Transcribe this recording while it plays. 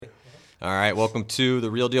All right, welcome to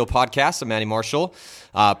the Real Deal Podcast. I'm Matty Marshall.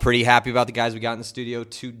 Pretty happy about the guys we got in the studio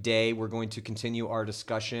today. We're going to continue our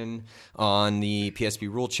discussion on the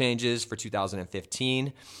PSP rule changes for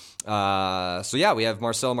 2015. We have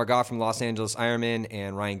Marcello Margott from Los Angeles Ironman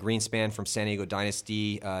and Ryan Greenspan from San Diego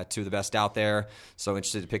Dynasty, two of the best out there. So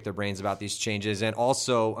interested to pick their brains about these changes. And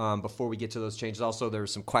also, before we get to those changes, there were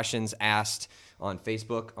some questions asked on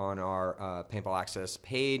Facebook on our Paintball Access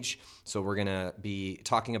page. So we're going to be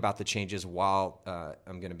talking about the changes while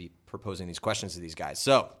I'm going to be proposing these questions to these guys.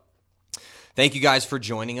 So thank you guys for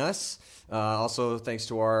joining us. Also, thanks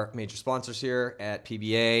to our major sponsors here at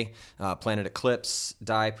PBA, Planet Eclipse,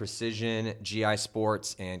 Dye Precision, GI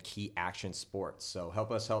Sports, and Key Action Sports. So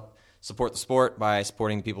help support the sport by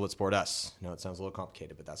supporting the people that support us. I know it sounds a little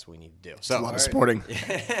complicated, but that's what we need to do. So it's a lot of sporting.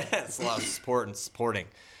 It's a lot of support and supporting.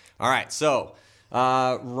 All right, so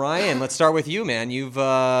Ryan, let's start with you, man. You've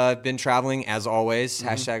been traveling as always.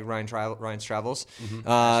 Hashtag Ryan's Travels.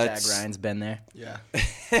 Hashtag Ryan's been there. Yeah.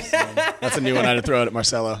 That's a new one I had to throw out at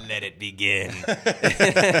Marcello. Let it begin.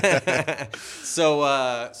 So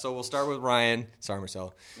we'll start with Ryan. Sorry,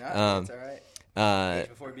 Marcello. No, it's all right. Age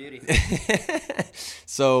before beauty.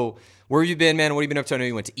 So where have you been, man? What have you been up to? I know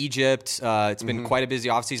you went to Egypt. It's been quite a busy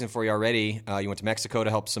offseason for you already. You went to Mexico to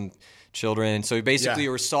help some children. So basically,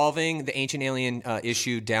 you were solving the ancient alien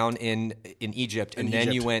issue down in Egypt, and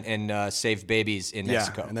then you went and saved babies in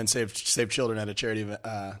Mexico. And then saved children at a charity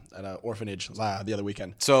at an orphanage the other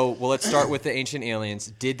weekend. So, let's start with the ancient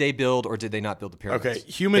aliens. Did they build or did they not build the pyramids? Okay,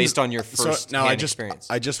 humans. Based on your first experience.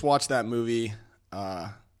 I just watched that movie,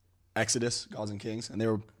 Exodus, Gods and Kings, and they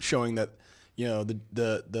were showing that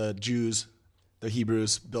the Jews, the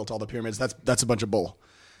Hebrews built all the pyramids. That's a bunch of bull.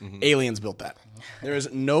 Aliens built that. There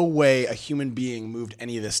is no way a human being moved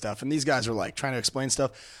any of this stuff. And these guys are like trying to explain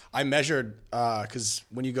stuff. I measured, because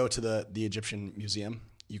when you go to the Egyptian museum,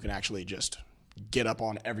 you can actually just get up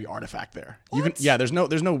on every artifact there. What? There's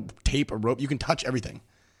no tape or rope. You can touch everything.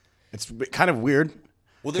 It's kind of weird.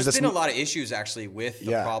 Well, there's been a lot of issues actually with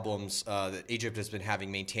the problems that Egypt has been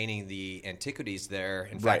having maintaining the antiquities there.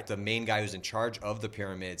 In fact, the main guy who's in charge of the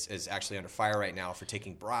pyramids is actually under fire right now for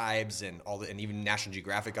taking bribes, and and even National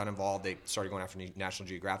Geographic got involved. They started going after National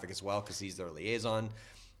Geographic as well because he's their liaison.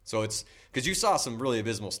 So it's because you saw some really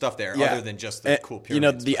abysmal stuff there, other than just the cool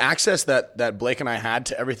pyramids. The access that Blake and I had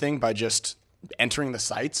to everything by just entering the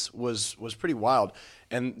sites was pretty wild.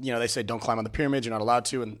 And, they say don't climb on the pyramid. You're not allowed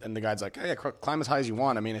to. And the guide's like, hey, climb as high as you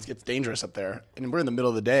want. I mean, it's dangerous up there. And we're in the middle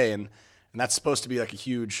of the day, and that's supposed to be like a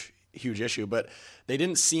huge, huge issue. But they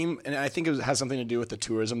didn't seem – and I think it has something to do with the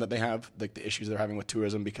tourism that they have, like the issues they're having with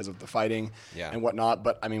tourism because of the fighting and whatnot.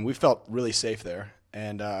 But, I mean, we felt really safe there.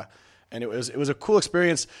 And it was a cool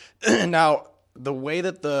experience. Now, the way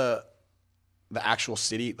that the actual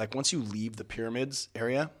city – like once you leave the pyramids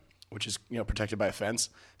area – which is protected by a fence.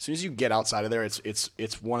 As soon as you get outside of there,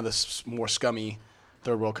 it's one of the more scummy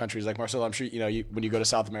third world countries. Like Marcelo, I'm sure when you go to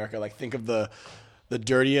South America, like think of the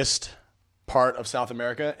dirtiest part of South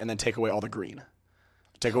America, and then take away all the green,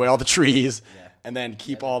 take away all the trees, and then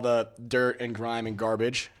keep all the dirt and grime and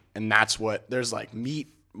garbage. And that's what there's like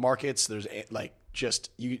meat markets. There's like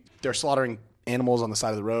they're slaughtering animals on the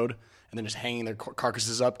side of the road and then just hanging their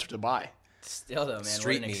carcasses up to buy. Still though, man,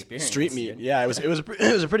 Street what an meat. experience. Street meat. Yeah, it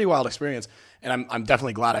was a pretty wild experience, and I'm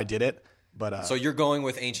definitely glad I did it. But so you're going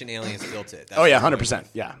with ancient aliens built it. That's 100%.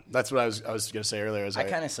 Yeah, that's what I was going to say earlier. I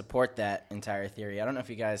kind of support that entire theory. I don't know if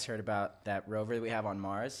you guys heard about that rover that we have on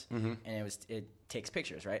Mars, and it takes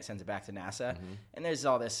pictures, right? Sends it back to NASA, and there's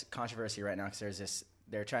all this controversy right now because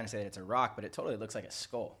they're trying to say that it's a rock, but it totally looks like a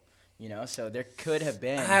skull. So there could have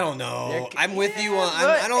been. I don't know. I'm with you on.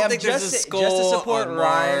 I don't think there's a skull on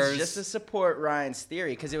Mars. Just to support Ryan's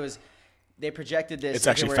theory, because they projected this. It's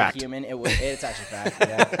actually fact. Human. It's actually fact.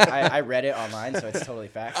 Yeah. I read it online, so it's totally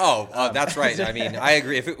fact. That's right. I mean, I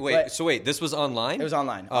agree. Wait, this was online? It was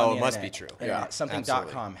online. Oh, it must be true. Yeah,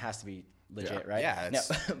 something.com has to be legit, right? Yeah,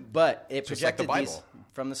 but it projected like the these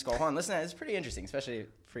from the skull. Hold on, listen, it's pretty interesting, especially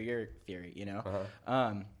for your theory.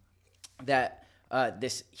 That.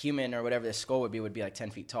 This human or whatever this skull would be like 10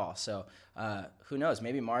 feet tall. So who knows?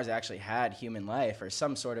 Maybe Mars actually had human life or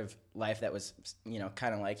some sort of life that was,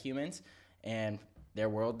 kind of like humans. And their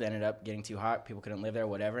world ended up getting too hot. People couldn't live there,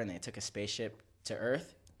 whatever. And they took a spaceship to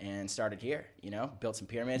Earth and started here. Built some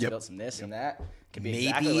pyramids, built some this and that. Could be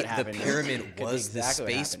exactly what happened. Maybe the pyramid was the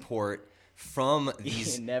spaceport from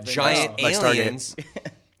these giant know. aliens.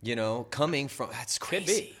 Coming from that's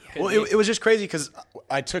crazy. Well, it was just crazy because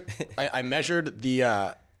I measured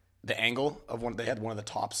the angle of one. They had one of the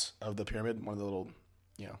tops of the pyramid, one of the little,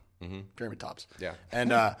 pyramid tops. Yeah.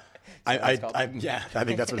 And I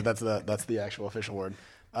think that's the actual official word.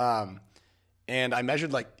 And I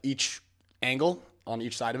measured like each angle on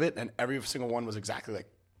each side of it, and every single one was exactly like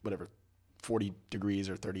whatever 40 degrees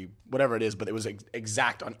or 30, whatever it is, but it was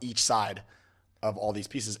exact on each side of all these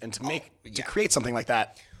pieces. And to create something like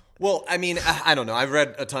that. Well, I mean, I don't know. I've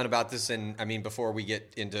read a ton about this, and I mean, before we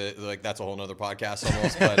get into like that's a whole nother podcast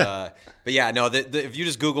almost. But yeah, no. If you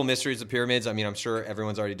just Google mysteries of pyramids, I mean, I'm sure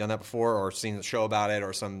everyone's already done that before or seen the show about it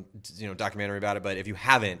or some documentary about it. But if you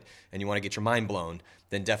haven't and you want to get your mind blown,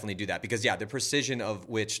 then definitely do that because the precision of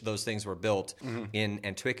which those things were built in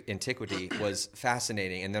antiquity was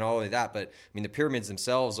fascinating, and then all of that. But I mean, the pyramids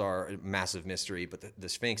themselves are a massive mystery, but the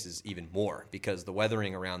Sphinx is even more because the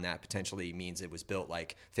weathering around that potentially means it was built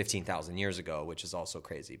like 15,000 years ago, which is also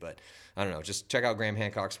crazy. But I don't know. Just check out Graham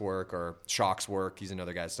Hancock's work or Schock's work. He's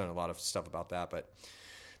another guy that's done a lot of stuff about that. But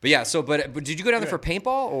yeah. So, but did you go down there for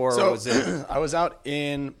paintball or was it? I was out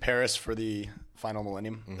in Paris for the Final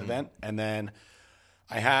Millennium event, and then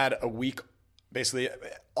I had a week. Basically,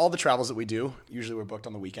 all the travels that we do usually we're booked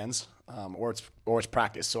on the weekends, or it's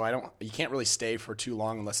practice. So you can't really stay for too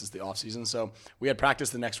long unless it's the off season. So we had practice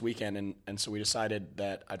the next weekend, and so we decided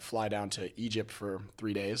that I'd fly down to Egypt for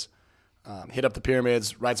 3 days, hit up the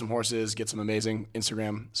pyramids, ride some horses, get some amazing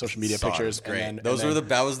Instagram, social media pictures. Great. That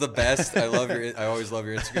was the best. I always love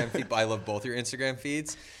your Instagram feed. I love both your Instagram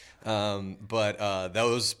feeds. But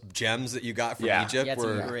those gems that you got from Egypt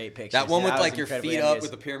were great pictures. That one with like your feet up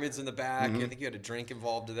with the pyramids in the back. I think you had a drink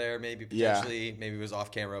involved there, maybe potentially. Maybe it was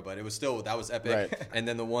off camera, but it was still that was epic. Right. And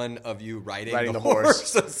then the one of you riding the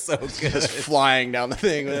horse was so good, just flying down the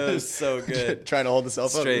thing. It was so good. Trying to hold the cell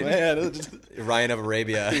phone. Ryan of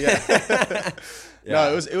Arabia. Yeah.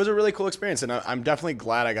 No, it was a really cool experience, and I'm definitely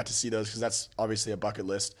glad I got to see those because that's obviously a bucket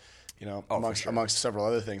list. Amongst several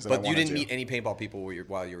other things. But you didn't meet any paintball people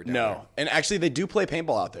while you were down there? No. And actually, they do play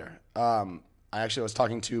paintball out there. I actually was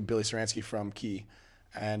talking to Billy Saransky from Key,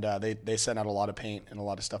 and they send out a lot of paint and a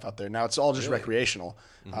lot of stuff out there. Now, it's all just recreational.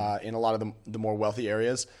 In a lot of the more wealthy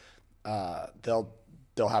areas, they'll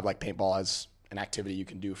have like paintball as an activity you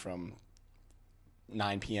can do from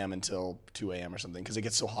 9 p.m. until 2 a.m. or something because it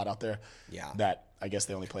gets so hot out there that I guess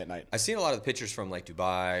they only play at night. I've seen a lot of the pictures from like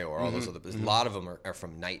Dubai or all those other. A lot of them are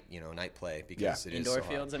from night play because it is indoor so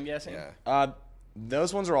fields. hot. I'm guessing. Yeah.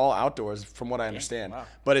 Those ones are all outdoors, from what I understand. Wow.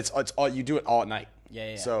 But it's all you do it all at night.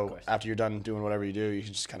 Yeah. So after you're done doing whatever you do, you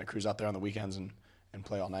can just kind of cruise out there on the weekends and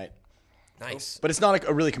play all night. Nice. But it's not like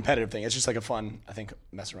a really competitive thing. It's just like a fun, I think,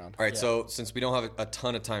 mess around. All right, so since we don't have a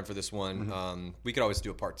ton of time for this one, we could always do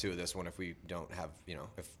a part 2 of this one if we don't have,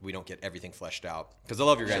 if we don't get everything fleshed out. Because I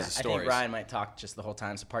love your guys' stories. I think Ryan might talk just the whole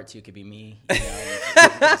time, so part 2 could be me.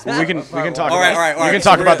 Well, we can talk. All right. We can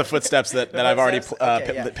talk about the footsteps that I've already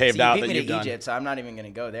paved out that you've done. Egypt, so I'm not even going to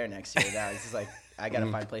go there next year. Now it's just like I got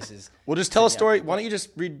to find places. Well, just tell a story. Why don't you just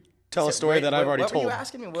tell a story that I've already told? What were you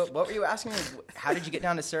asking me? What were you asking me? How did you get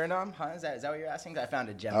down to Suriname? Huh? Is that what you're asking? I found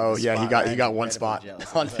a gem. Oh yeah, he got one spot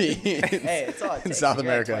on me. Hey, it's all it takes. In South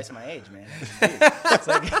America. Twice my age, man. Dude, it's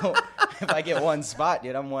like if I get one spot,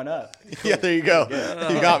 dude, I'm one up. Yeah, there you go.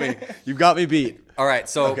 You got me. You got me beat. All right,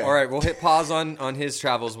 so we'll hit pause on his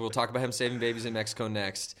travels. We'll talk about him saving babies in Mexico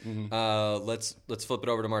next. Let's flip it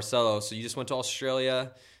over to Marcello. So you just went to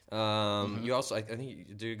Australia. You also, I think,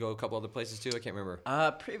 you did go a couple other places too. I can't remember.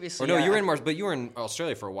 Previously, or no, you were in but you were in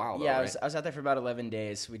Australia for a while. Though, yeah, right? I was out there for about 11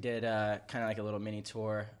 days. We did kind of like a little mini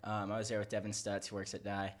tour. I was there with Devin Stutz, who works at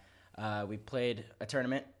Dye. We played a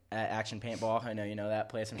tournament at Action Paintball. I know you know that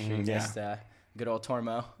place. I'm sure you missed good old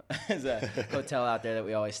Tormo. There's a hotel out there that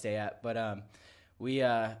we always stay at. But we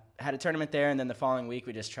had a tournament there, and then the following week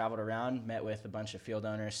we just traveled around, met with a bunch of field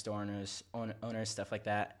owners, store owners, stuff like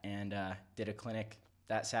that, and did a clinic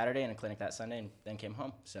that Saturday and a clinic that Sunday, and then came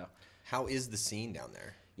home. So, how is the scene down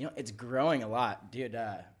there? It's growing a lot, dude.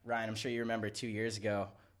 Ryan, I'm sure you remember 2 years ago,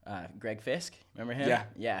 Greg Fisk. Remember him?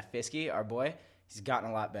 Yeah, Fisky, our boy. He's gotten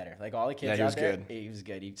a lot better. Like all the kids out there, he was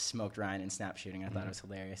good. He smoked Ryan in snap shooting. I thought it was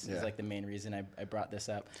hilarious. It was like the main reason I brought this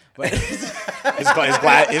up. But he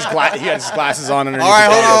had his glasses on underneath.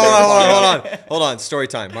 All right, hold on. Story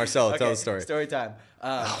time. Marcello, tell the story. Story time.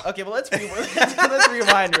 Okay, well let's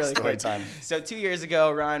rewind really quick. Time. So 2 years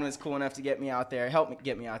ago, Ryan was cool enough to help me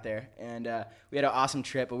get me out there, and we had an awesome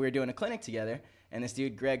trip. But we were doing a clinic together, and this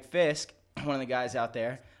dude Greg Fisk, one of the guys out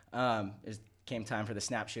there, came time for the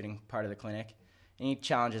snap shooting part of the clinic. And he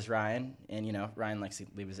challenges Ryan, and Ryan likes to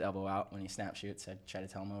leave his elbow out when he snap shoots. I try to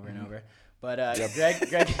tell him over and over. But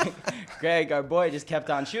Greg, our boy, just kept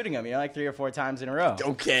on shooting him, like 3 or 4 times in a row.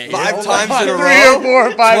 Okay. 5 times in a 3 row? or 4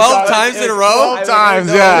 or 5 12 times in a row? 12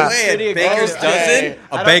 times, yeah. A baker's dozen?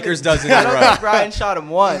 A baker's dozen in I a don't row. think Brian shot him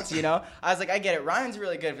once, I was like, I get it. Ryan's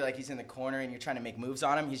really good if he's in the corner and you're trying to make moves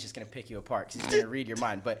on him. He's just going to pick you apart because he's going to read your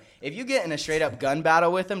mind. But if you get in a straight-up gun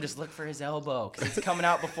battle with him, just look for his elbow because it's coming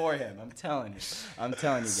out before him. I'm telling you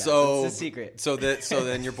guys. So, it's a secret. So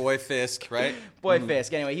then your boy Fisk, right? Boy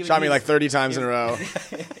Fisk. Anyway, he Shot me like 30 times in a row.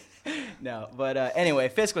 No, but anyway,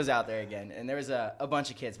 Fisk was out there again, and there was a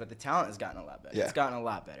bunch of kids, but the talent has gotten a lot better. Yeah. It's gotten a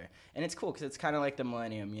lot better, and it's cool because it's kind of like the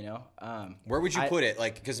millennium, Where would you put it?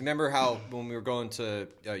 Because remember how when we were going to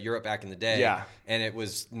Europe back in the day, and it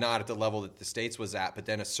was not at the level that the States was at, but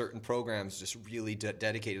then a certain programs just really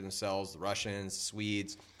dedicated themselves, the Russians, the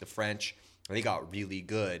Swedes, the French. They got really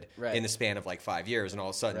good in the span of like 5 years, and all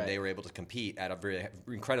of a sudden they were able to compete at a very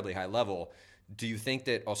incredibly high level. Do you think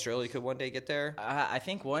that Australia could one day get there? I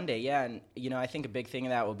think one day, yeah. And, I think a big thing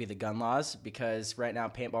of that will be the gun laws because right now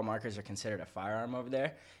paintball markers are considered a firearm over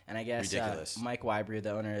there. And I guess Mike Wybrew,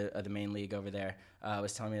 the owner of the main league over there,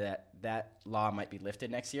 was telling me that law might be lifted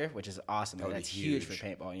next year, which is awesome. That's huge for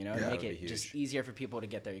paintball, make it just easier for people to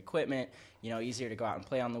get their equipment, easier to go out and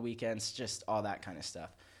play on the weekends, just all that kind of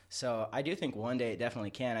stuff. So I do think one day it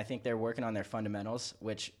definitely can. I think they're working on their fundamentals,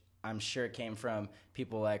 which I'm sure it came from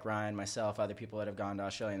people like Ryan, myself, other people that have gone to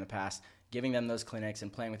Australia in the past, giving them those clinics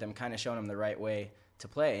and playing with them, kind of showing them the right way to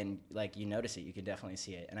play. And, you notice it. You can definitely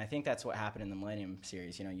see it. And I think that's what happened in the Millennium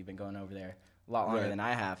Series. You've been going over there a lot longer than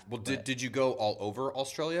I have. Well, did you go all over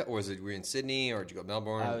Australia, or were you in Sydney, or did you go to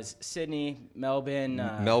Melbourne? I was Sydney, Melbourne.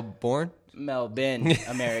 Melbourne,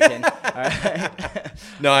 American. All right.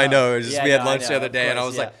 No, I know. We had lunch the other day, course, and I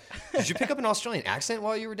was like, did you pick up an Australian accent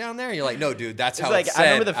while you were down there? And you're like, no, dude, that's how it's said. I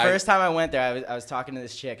remember the first time I went there, I was talking to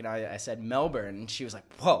this chick, and I said Melbourne, and she was like,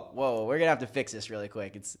 whoa, we're going to have to fix this really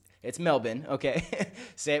quick. It's Melbourne, okay?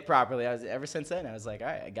 Say it properly. Ever since then, I was like, all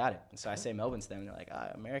right, I got it. And so I say Melbourne to them, and they're like,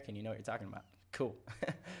 American, you know what you're talking about. Cool.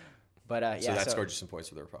 But, So that scored you some points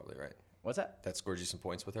with her probably, right? What's that? That scored you some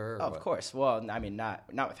points with her? Oh, of course. Well, I mean, not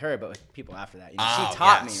with her, but with people after that. She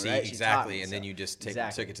taught me, right? Exactly, me, and then you just took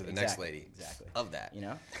it to the next lady. Exactly. Of that.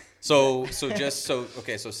 So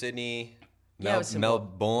Sydney,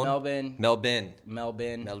 Melbourne,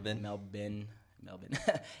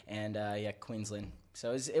 and Queensland.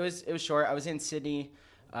 So it was short. I was in Sydney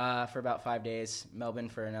for about 5 days, Melbourne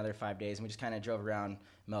for another 5 days, and we just kind of drove around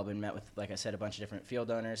Melbourne, met with, like I said, a bunch of different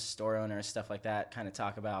field owners, store owners, stuff like that, kind of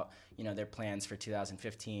talk about, their plans for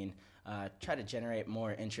 2015, try to generate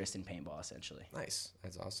more interest in paintball, essentially. Nice.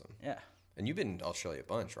 That's awesome. Yeah. And you've been to Australia a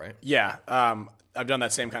bunch, right? Yeah. I've done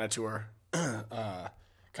that same kind of tour, kind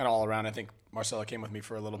of all around. I think Marcelo came with me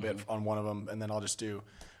for a little bit on one of them, and then I'll just do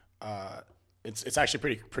it's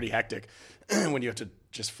actually pretty hectic when you have to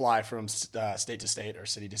just fly from state to state or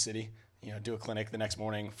city to city. Do a clinic the next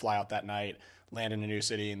morning, fly out that night, land in a new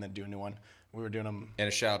city, and then do a new one. We were doing them. And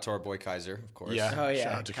a shout out to our boy Kaiser, of course. Yeah. Oh yeah,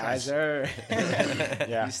 shout out to Kaiser.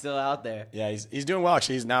 Yeah, he's still out there. Yeah, he's doing well.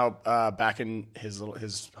 Actually, he's now back in his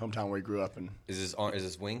hometown where he grew up. And is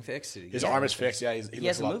his wing fixed? His arm is fixed. Yeah, he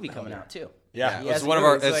has a movie coming out too. Yeah, it's one of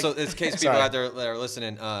our. So in case people out there that are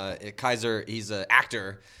listening, Kaiser, he's an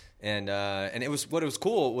actor. And what was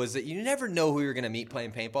cool was that you never know who you're going to meet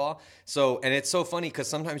playing paintball. So, and it's so funny because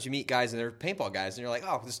sometimes you meet guys and they're paintball guys, and you're like,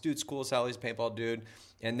 oh, this dude's cool as hell. He's a paintball dude.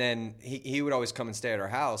 And then he would always come and stay at our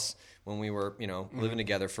house when we were, living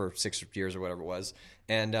together for 6 years or whatever it was.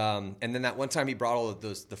 And then that one time he brought all of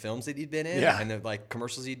the films that he'd been in and the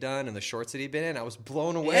commercials he'd done and the shorts that he'd been in. I was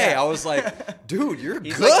blown away. Yeah. I was like, dude, you're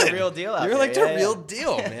He's good. Like the real deal out You're there. like the real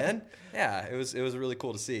deal, man. Yeah, it was really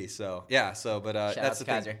cool to see. So yeah, but that's the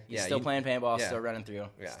Kaiser. thing. He's still playing paintball, yeah. still running through,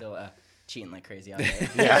 Yeah. still cheating like crazy out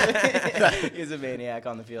there. He's a maniac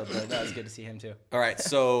on the field, but that was good to see him too. All right,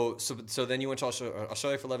 so then you went to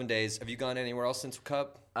Australia for 11 days. Have you gone anywhere else since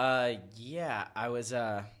Cup? Yeah, I was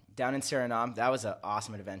down in Suriname. That was an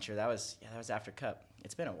awesome adventure. That was after Cup.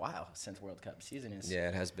 It's been a while since World Cup season is. Yeah,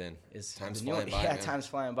 it has been. Time's flying by. Yeah, man. time's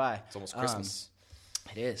flying by. It's almost Christmas.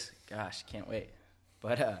 It is. Gosh, can't wait.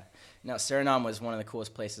 But no, Suriname was one of the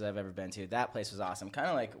coolest places I've ever been to. That place was awesome. Kind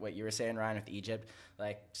of like what you were saying, Ryan, with Egypt.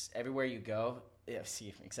 Like just everywhere you go,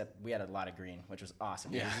 except we had a lot of green, which was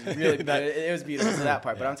awesome. Yeah. It was really it was beautiful for that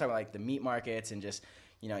part. But I'm talking about like the meat markets and just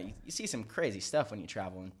you see some crazy stuff when you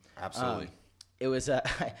travel. And, Absolutely. It was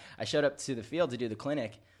I showed up to the field to do the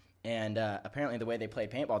clinic, and apparently the way they played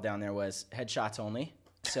paintball down there was headshots only.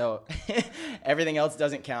 So everything else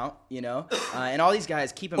doesn't count, and all these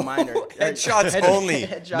guys, keep in mind, are headshots only.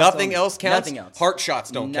 Headshots Nothing only. else counts. Nothing else. Heart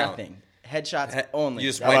shots don't count. Nothing. Headshots only. You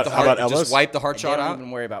just How wipe the about heart. elbows? Just wipe the heart shot Don't out.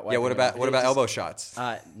 even worry about Yeah. wiping What it. about elbow shots?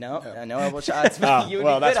 No elbow shots. Oh, You would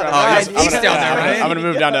well, be that's good right. on that. he's down there, Ryan. I'm going to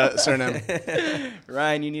move down to Suriname.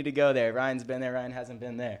 Ryan, you need to go there. Ryan's been there. Ryan hasn't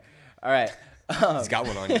been there. All right. He's got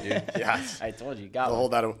one on you, dude. Yeah. I told you, got I'll one.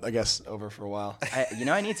 hold that, I guess, over for a while.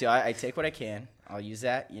 I need to. I take what I can. I'll use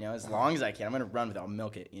that, as long as I can. I'm gonna run with it. I'll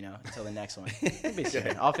milk it, until the next one. It'll be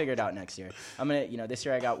soon. I'll figure it out next year. I'm gonna, this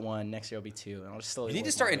year I got one. Next year will be two, and I'll just slowly. You need to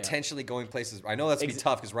work start my way up. intentionally going places. I know that's gonna be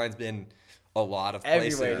tough because Ryan's been a lot of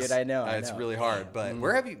places. Everywhere, dude. I know. It's really hard. But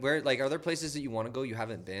where are there places that you want to go you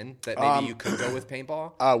haven't been that maybe you could go with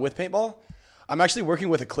paintball? With paintball? I'm actually working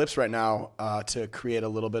with Eclipse right now to create a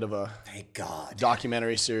little bit of a Thank God.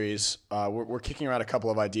 documentary series. We're kicking around a couple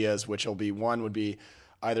of ideas, which would be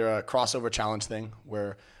either a crossover challenge thing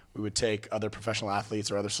where we would take other professional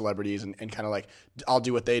athletes or other celebrities and kind of like I'll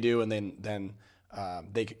do what they do, and then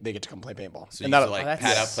they get to come play paintball. So and you that could like that's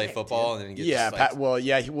pad up, sick, play football, and then get yeah, just,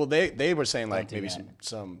 like, they were saying like do maybe that.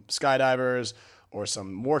 some skydivers or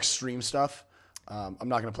some more extreme stuff. I'm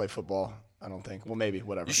not going to play football. I don't think. Well, maybe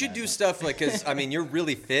whatever. You should do stuff like, because I mean, you're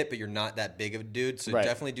really fit, but you're not that big of a dude. So Right.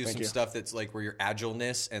 definitely do Thank some you. stuff that's like where your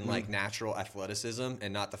agileness and like natural athleticism,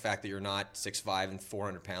 and not the fact that you're not 6'5" and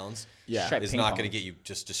 400 pounds. Yeah. Try is ping not pong. going to get you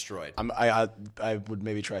just destroyed. I would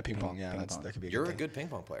maybe try ping pong. Yeah, pong. that could be. You're a thing. good ping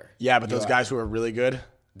pong player. Yeah, but those guys who are really good.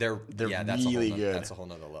 They're They're that's really a whole good. That's a whole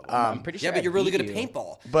nother level. I'm pretty sure. Yeah, but I you're really beat good at you.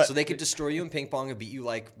 paintball. But- So they could destroy you in ping pong and beat you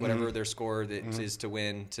like whatever their score is to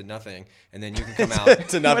win to nothing, and then you can come out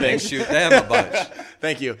To nothing. and shoot them a bunch.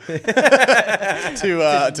 Thank you.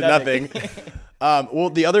 to nothing. Well,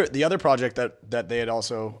 the other project that they had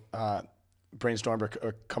also brainstormed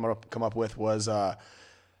or come up with was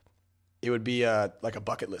it would be like a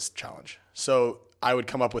bucket list challenge. So I would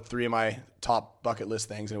come up with 3 of my top bucket list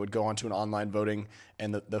things, and it would go onto an online voting,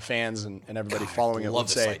 and the fans and everybody following it love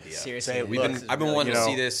would this say, idea. Seriously, say, I've look, I've been really wanting good. to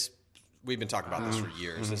You see know, this. We've been talking about this for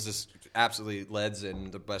years. This is absolutely Leds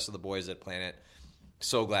and the best of the boys at Planet.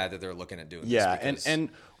 So glad that they're looking at doing yeah, this. because and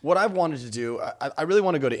what I've wanted to do, I really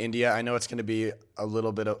want to go to India. I know it's going to be a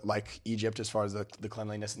little bit of like Egypt as far as the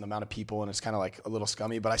cleanliness and the amount of people, and it's kind of like a little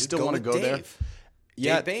scummy, but I still go want to with go there. Dave.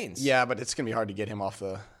 Yeah, Dave Baines. Yeah, but it's going to be hard to get him off.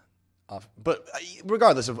 But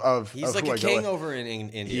regardless of He's of like who a I go king with, over in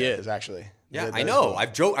India. he is actually. Yeah, That I is know.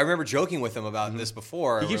 cool. I remember joking with him about this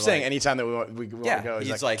before. He keeps saying anytime that we want to go,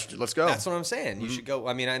 he's like, let's go. That's what I'm saying. You should go.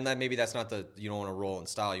 I mean, and then maybe that's not you don't want to roll in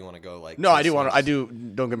style. You want to go like. No, I do want to. I do.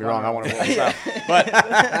 Don't get me wrong. I want to roll this out. But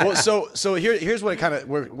well, so here's what it kind of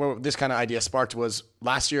where this kind of idea sparked was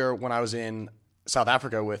last year when I was in South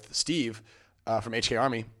Africa with Steve from HK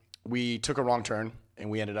Army. We took a wrong turn and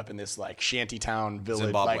we ended up in this like shanty town village.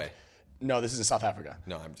 Zimbabwe. Like, no, this is in South Africa.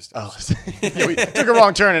 No, I'm just. Oh, yeah, we took a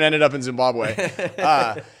wrong turn and ended up in Zimbabwe.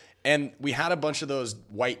 And we had a bunch of those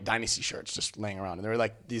white Dynasty shirts just laying around, and there were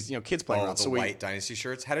like these kids playing around. The So white Dynasty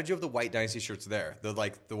shirts. How did you have the white Dynasty shirts there? The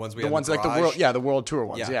ones we the had ones in like the garage? world, the world tour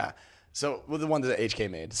ones, Yeah. yeah. So the ones that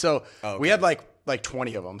HK made. So okay. we had like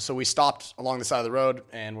 20 of them. So we stopped along the side of the road,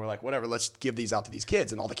 and we're like, whatever, let's give these out to these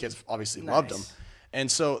kids, and all the kids obviously loved them. And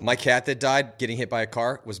so My cat that died getting hit by a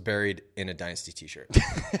car was buried in a Dynasty T-shirt.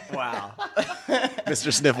 Wow.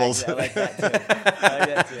 Mr. Sniffles, I like that too. I like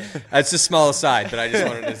that too. That's a small aside, but I just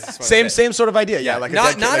wanted to. same sort of idea, yeah. Like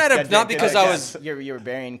Not a dead not kid, at a, like not dead because kid, I like was. You were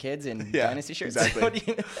burying kids in Yeah, Dynasty shirts. exactly. What do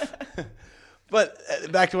you- But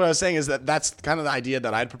back to what I was saying is that's kind of the idea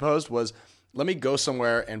that I'd proposed was let me go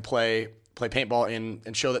somewhere and play paintball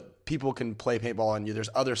and show that people can play paintball, and there's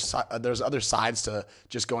other sides to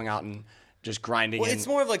just going out and just grinding. Well, and, it's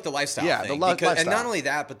more of like the lifestyle Yeah, thing. the And lifestyle. not only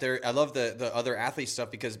that, but I love the other athlete stuff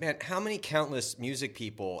because, man, how many countless music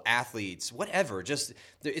people, athletes, whatever,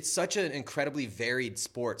 it's such an incredibly varied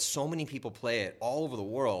sport. So many people play it all over the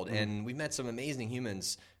world, and we've met some amazing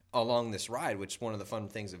humans along this ride, which is one of the fun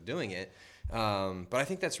things of doing it. But I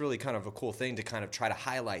think that's really kind of a cool thing to kind of try to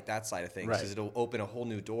highlight that side of things Right. because it'll open a whole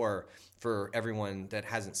new door for everyone that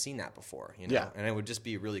hasn't seen that before. Yeah. And it would just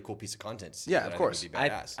be a really cool piece of content to see. Yeah, that of I think course. would be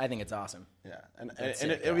badass. I think it's awesome. Yeah, and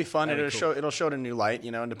sick, it'll be fun. That'd It'll be cool. show it in a new light,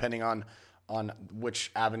 and depending on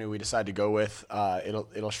which avenue we decide to go with,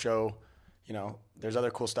 it'll show. There's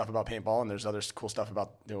other cool stuff about paintball, and there's other cool stuff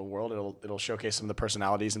about the world. It'll showcase some of the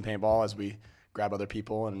personalities in paintball as we grab other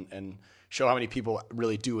people and show how many people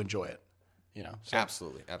really do enjoy it. So,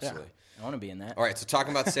 Absolutely. I want to be in that. All right, so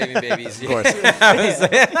talking about saving babies. of course.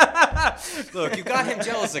 Look, you got him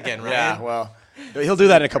jealous again, right? Yeah. Well, He'll do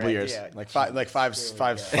that in a couple years, idea. like five,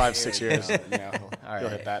 6 years. He'll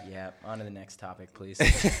hit that. Yeah. On to the next topic, please.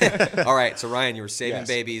 All right, so Ryan, you were saving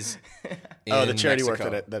babies. The charity Mexico.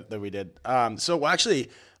 work that we did. So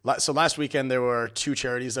last weekend there were 2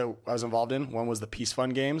 charities that I was involved in. One was the Peace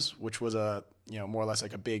Fund Games, which was more or less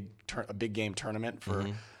like a big game tournament for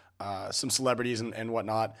some celebrities and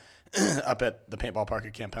whatnot up at the paintball park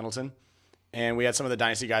at Camp Pendleton. And we had some of the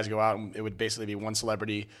Dynasty guys go out, and it would basically be one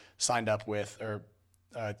celebrity signed up with or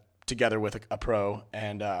together with a pro,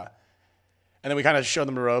 and then we kind of showed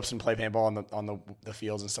them the ropes and play paintball on the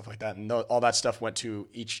fields and stuff like that. And all that stuff went to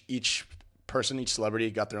each person, each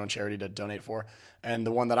celebrity got their own charity to donate for. And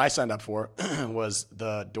the one that I signed up for was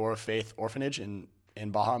the Door of Faith Orphanage in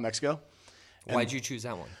Baja, Mexico. Why'd you choose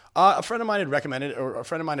that one? A friend of mine had recommended, or a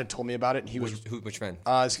friend of mine had told me about it. And Which friend?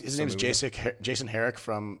 His name is Jason Herrick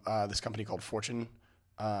from this company called Fortune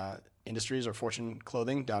Industries or Fortune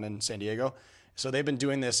Clothing down in San Diego. So they've been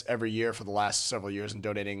doing this every year for the last several years and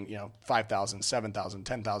donating, $5,000, $7,000,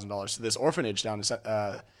 $10,000 to this orphanage down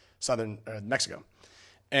in southern Mexico.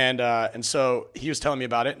 And so he was telling me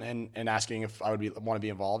about it and asking if I would want to be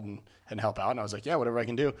involved and help out. And I was like, yeah, whatever I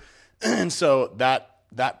can do. And so that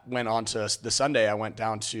went on to the Sunday. I went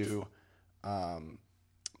down to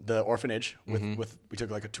the orphanage with we took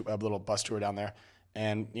like a little bus tour down there,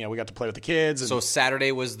 and we got to play with the kids. And so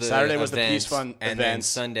Saturday was the Peace Fund and event. then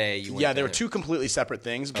Sunday you went there were 2 completely separate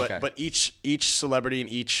things, but each celebrity and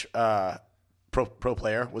each pro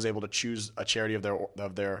player was able to choose a charity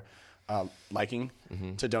of their liking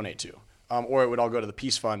to donate to, or it would all go to the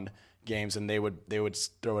Peace Fund games, and they would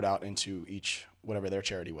throw it out into each whatever their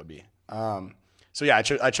charity would be. So yeah,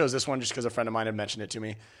 I chose this one just because a friend of mine had mentioned it to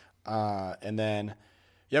me, and then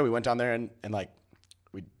we went down there and like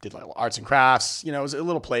we did like arts and crafts. It was a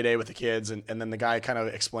little play day with the kids, and then the guy kind of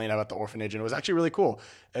explained about the orphanage, and it was actually really cool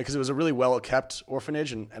because it was a really well kept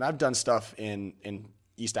orphanage, and I've done stuff in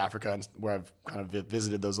East Africa and where I've kind of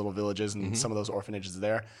visited those little villages and some of those orphanages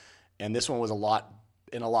there, and this one was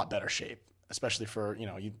in a lot better shape, especially for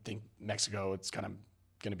you'd think Mexico it's kind of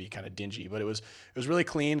going to be kind of dingy, but it was really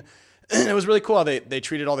clean. It was really cool how they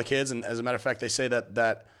treated all the kids, and as a matter of fact, they say that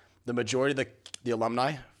the majority of the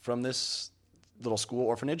alumni from this little school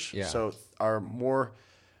orphanage, so are more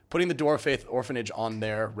putting the Door of Faith Orphanage on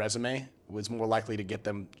their resume was more likely to get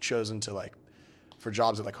them chosen to like for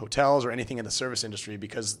jobs at like hotels or anything in the service industry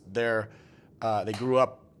because they grew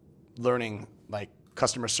up learning like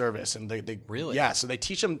customer service, and they really so they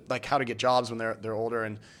teach them like how to get jobs when they're older,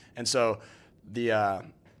 and so the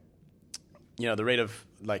the rate of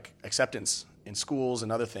like acceptance in schools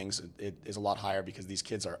and other things it is a lot higher because these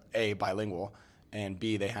kids are A, bilingual, and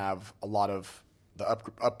B, they have a lot of the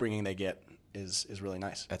upbringing they get is really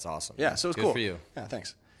nice. That's awesome. Yeah, so it was Good cool for you. Yeah,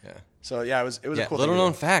 thanks. Yeah. So yeah, it was a cool little thing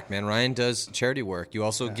known to do. fact, man. Ryan does charity work. You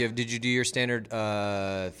also did you do your standard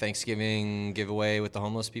Thanksgiving giveaway with the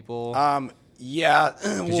homeless people? Yeah,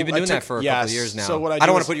 because you've been doing that for a couple of years now. So what I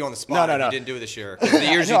don't want to put you on the spot. No. You didn't do it this year. The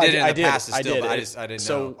years you did it in the past is still, did. but I didn't know.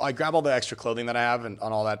 So I grab all the extra clothing that I have and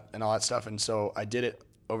all that stuff, and so I did it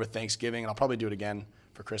over Thanksgiving, and I'll probably do it again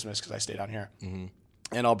for Christmas because I stay down here. Mm-hmm.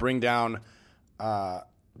 And I'll bring down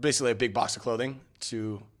basically a big box of clothing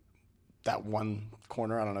to that one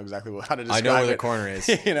corner. I don't know exactly how to describe it. I know where the corner is.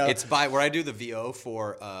 It's by where I do the VO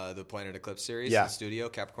for the Planet Eclipse series. Yeah. The studio,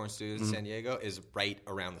 Capricorn Studios in San Diego, is right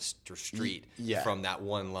around the street from that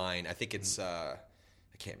one line. I think it's I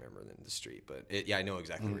can't remember the street, but I know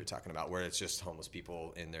exactly what you're talking about. Where it's just homeless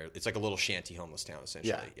people in there. It's like a little shanty homeless town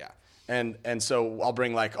essentially. Yeah. And so I'll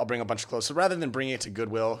bring a bunch of clothes. So rather than bringing it to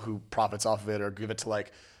Goodwill, who profits off of it, or give it to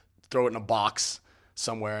like throw it in a box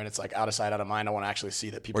somewhere and it's like out of sight, out of mind, I want to actually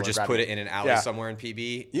see that people or just put it in an alley somewhere in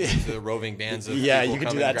PB. The roving bands of people you can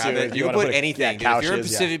come do and that grab too. it. You can put anything. Dude. Couches, if you're in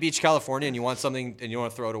Pacific Beach, California, and you want something and you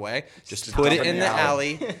want to throw it away, just put it in the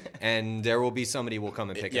alley, and there will be somebody will come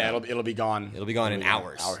and pick it up. It'll be gone. It'll be gone in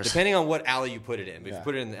hours, depending on what alley you put it in. But if you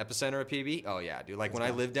put it in the epicenter of PB, oh yeah, dude. Like when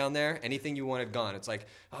I lived down there, anything you wanted gone. It's like,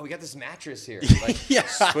 oh, we got this mattress here. Like,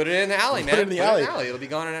 put it in the alley, man. Put it in the alley. It'll be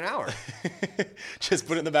gone in an hour. Just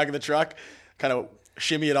put it in the back of the truck, kind of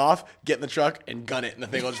shimmy it off, get in the truck, and gun it, and the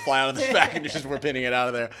thing will just fly out of the back, and we're pinning it out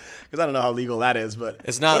of there. Because I don't know how legal that is, but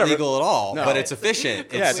it's not whatever. legal at all. No. But it's efficient.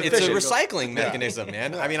 It's a efficient. recycling mechanism,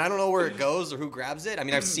 man. I mean, I don't know where it goes or who grabs it. I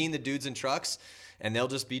mean, I've seen the dudes in trucks, and they'll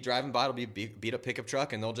just be driving by. It'll be beat up pickup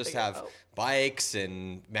truck, and they'll just have bikes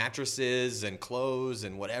and mattresses and clothes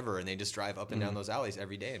and whatever, and they just drive up and down those alleys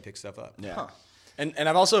every day and pick stuff up. Yeah. Huh. And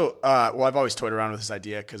I've also, I've always toyed around with this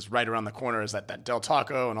idea because right around the corner is that Del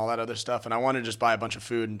Taco and all that other stuff. And I want to just buy a bunch of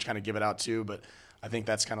food and kind of give it out too. But I think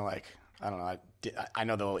that's kind of like, I don't know. I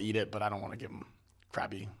know they'll eat it, but I don't want to give them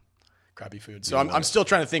crappy crappy food. So I'm still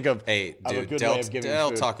trying to think of, Hey, of dude, a good way of giving Del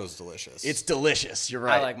food. Taco's delicious. It's delicious. You're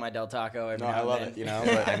right. I like my Del Taco. Every No, now I and love then. it. You know,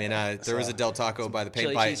 but, I mean, there was a Del Taco by the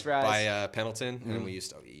chili by cheese fries. Pendleton, and we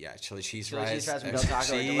used to chili cheese Chili fries. cheese fries from and Del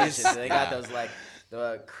Taco are cheese. delicious. They got those like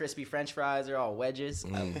the crispy French fries. They're all wedges.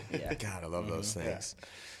 Yeah. God, I love those things.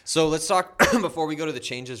 So let's talk before we go to the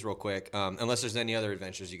changes real quick. Unless there's any other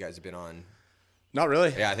adventures you guys have been on. not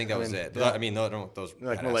really. Yeah, I think that was it. But, I mean, those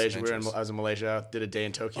Like badass Malaysia, adventures. I was in Malaysia, did a day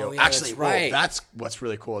in Tokyo. Oh, yeah, Actually, that's right. that's what's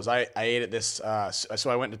really cool is I ate at this. So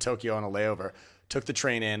I went to Tokyo on a layover, took the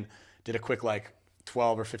train in, did a quick like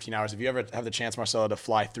 12 or 15 hours. If you ever have the chance, Marcelo, to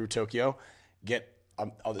fly through Tokyo, get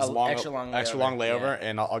this extra long layover, yeah.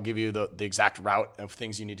 and I'll give you the exact route of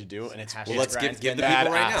things you need to do. And it's Hashtag Well, let's Brian's give the been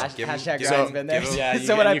people there. right now. Hashtag Give Brian's them- been there. give them- Yeah,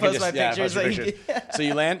 So when I you can post my post pictures, your like, pictures. So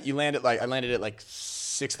you land at I landed at like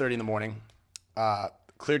 6:30 in the morning,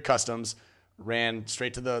 cleared customs, ran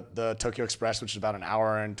straight to the Tokyo Express, which is about an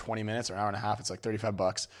hour and 20 minutes or hour and a half. It's like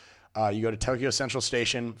 $35. You go to Tokyo Central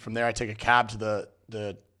Station. From there, I take a cab to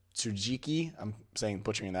the Tsujiki. I'm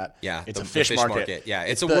butchering that. Yeah, it's the a fish market. Yeah,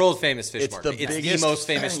 it's a world famous fish it's market. the It's the biggest- most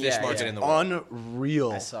famous fish Yeah, market yeah. in the world.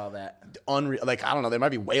 Unreal. I saw that. Unreal. Like, I don't know. There might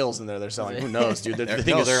be whales in there they're selling. Who knows, dude? The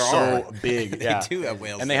thing No, is there so are. big. They Yeah. do have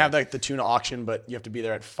whales And they there. have like the tuna auction, but you have to be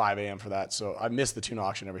there at 5 a.m. for that. So I miss the tuna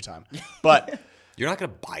auction every time. But You're not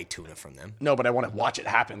going to buy tuna from them. no, but I want to watch it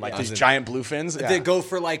happen. Like these Listen, giant bluefins. Yeah. They go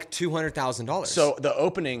for like $200,000. So the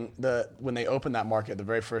opening, when they open that market,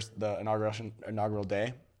 the inaugural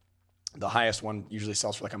day, the highest one usually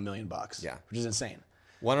sells for like $1 million. Yeah. Which is insane.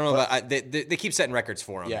 Well, I don't know about they keep setting records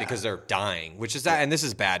for them Yeah. because they're dying, which is that, and this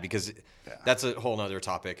is bad because that's a whole nother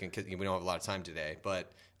topic, and 'cause we don't have a lot of time today.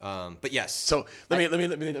 But yes. So let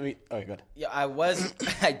me. Oh, good. Yeah,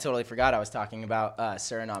 I totally forgot I was talking about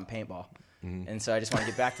Suriname paintball. And so I just want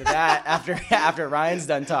to get back to that after Ryan's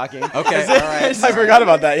done talking. Okay, all right. I forgot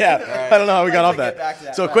about that. Yeah, I don't know how we got off get back to that.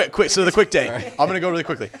 that. So quick. So the quick day. I'm gonna go really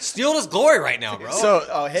quickly. Steal his glory right now, bro.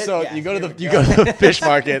 You go to the fish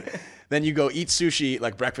market, then you go eat sushi,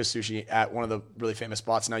 like breakfast sushi, at one of the really famous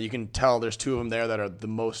spots. Now you can tell there's two of them there that are the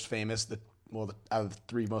most famous. Out of the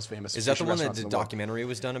three most famous. Is that the sushi one that restaurants the in the world. documentary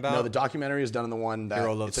was done about? No, the documentary is done in the one that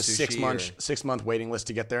Hero Loves it's a Sushi, 6-month waiting list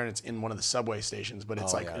to get there, and it's in one of the subway stations. But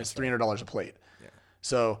it's it's $300 a plate. Yeah.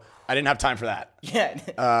 So I didn't have time for that. Yeah.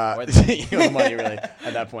 You know, the money really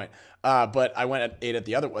at that point. But I went and ate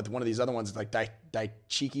at one of these other ones. It's like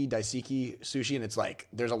daisiki sushi, and it's like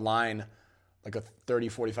there's a line, like a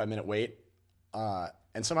 30-45 minute wait.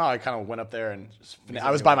 And somehow I kind of went up there and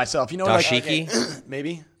I was by myself. You know, Dashiki?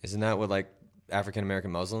 Maybe. Isn't that what like African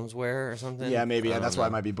American Muslims wear or something? Yeah, maybe. I And that's don't why I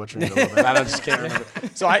know. might be butchering it a little bit. I just can't remember.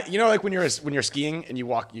 So like when you're skiing and you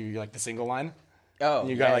like the single line. Oh, And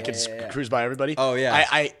you gotta cruise by everybody. Oh, yeah.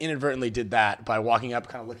 I inadvertently did that by walking up,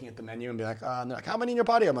 kind of looking at the menu and be like, and they're like, how many in your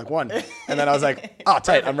party? I'm like, 1. And then I was like, oh,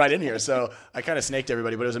 tight, I'm right in here. So I kind of snaked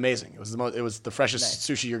everybody, but it was amazing. It was the freshest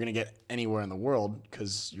sushi you're gonna get anywhere in the world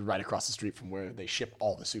because you're right across the street from where they ship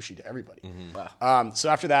all the sushi to everybody. Wow. So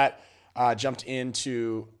after that, jumped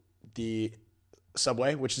into the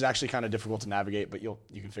subway, which is actually kind of difficult to navigate, but you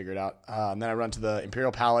can figure it out. And then I run to the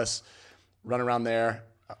Imperial Palace, run around there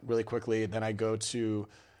really quickly. Then I go to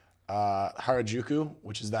Harajuku,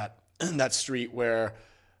 which is that street where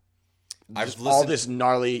all this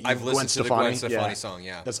gnarly. I've listened to the Gwen Stefani song.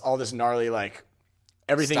 Yeah, that's all this gnarly like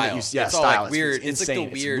everything style. that you see. Yeah, it's all style. like weird. It's like insane.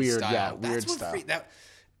 the weird style. Yeah, That's weird what style.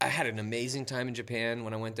 I had an amazing time in Japan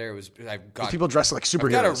when I went there. People dressed like superheroes.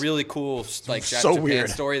 I've got a really cool like So Japan weird.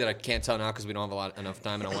 story that I can't tell now because we don't have enough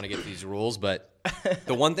time, and I want to get these rules. But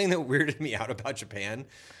the one thing that weirded me out about Japan,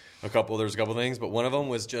 there's a couple things, but one of them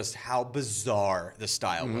was just how bizarre the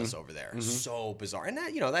style was over there. So bizarre, and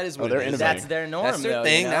that that is what they're it is. innovating. That's their norm. That's their though,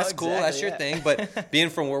 thing. you know? That's cool. Exactly, That's your yeah. thing. But being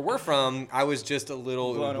from where we're from, I was just a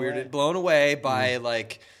little Blown blown away. away by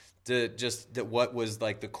like what was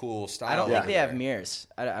like the cool style. I don't over think they have there. mirrors.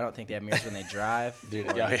 I don't think they have mirrors when they drive.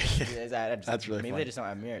 Dude, Or- yeah. That's really maybe funny. they just don't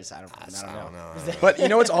have mirrors. I don't know. But you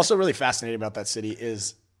know what's also really fascinating about that city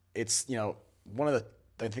is it's one of the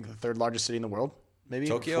I think the third largest city in the world. Maybe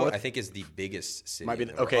Tokyo, fourth? I think, is the biggest city. Might be in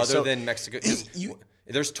the the- okay, world, other so- than Mexico.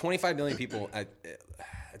 There's 25 million people.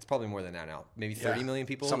 It's probably more than that now. Maybe 30 million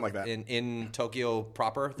people. something like that. in Tokyo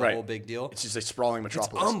proper. The Right. whole big deal. It's just a sprawling It's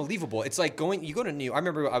metropolis. unbelievable. It's like you go to New York. I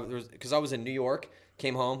remember because I was in New York,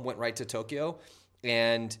 came home, went right to Tokyo,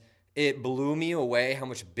 and it blew me away how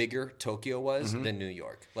much bigger Tokyo was than New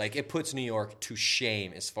York. Like it puts New York to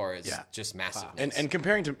shame as far as just massiveness. And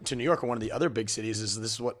comparing to New York or one of the other big cities,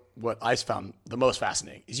 this is what I found the most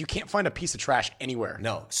fascinating is you can't find a piece of trash anywhere.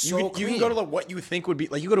 No, you can go to what you think would be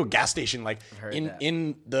like you go to a gas station like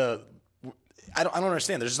in the I don't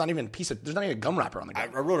understand. There's not even there's not even a gum wrapper on the gun.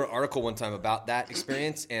 I wrote an article one time about that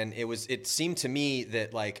experience, and it seemed to me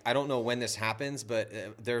that, like, I don't know when this happens, but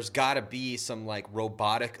there's got to be some, like,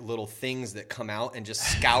 robotic little things that come out and just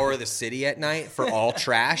scour the city at night for all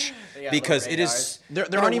trash, because it is there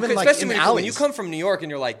aren't even, like, especially in when alleys. you come from New York and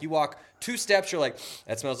you're like, you walk 2 steps, you're like,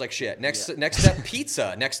 that smells like shit. Next step,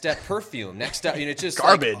 pizza. Next step, perfume. Next step, it's just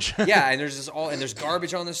garbage. Like, yeah, and there's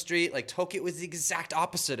garbage on the street. Like, Tokyo was the exact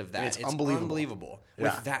opposite of that. It's unbelievable.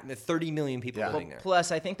 With 30 million people living there.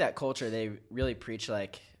 Plus, I think that culture, they really preach,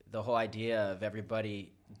 like, the whole idea of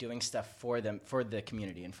everybody doing stuff for them, for the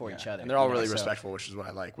community and for each other. And they're all really respectful, which is what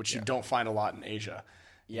I like, which you don't find a lot in Asia.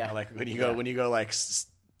 Yeah. Like when you go like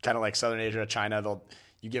kind of like Southern Asia, China,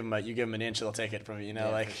 you give them an inch, they'll take it from you.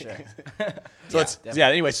 Like. For sure. So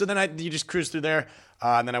anyway, so then you just cruise through there,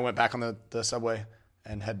 and then I went back on the subway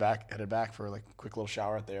and headed back for like a quick little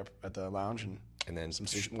shower at the lounge and then some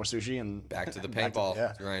more sushi and back to the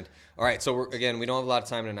paintball grind. All right, so we don't have a lot of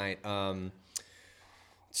time tonight.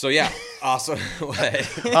 So yeah, awesome.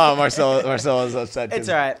 Marcelo is upset. It's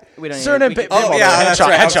all right. We don't.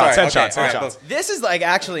 Headshots. This is like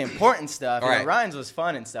actually important stuff. All right. Ryan's was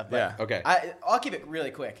fun and stuff. But Yeah. Okay. I'll keep it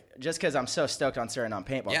really quick, just because I'm so stoked on Suriname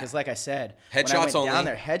paintball. Because like I said, headshots when I went only. down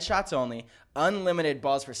there, headshots only, unlimited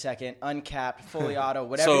balls per second, uncapped, fully auto,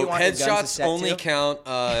 whatever you want. So headshots only count.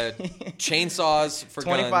 Chainsaws for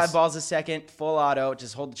 25 guns. balls a second, full auto.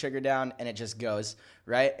 Just hold the trigger down and it just goes.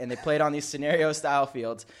 Right, and they played on these scenario style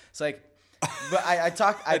fields. It's like, but I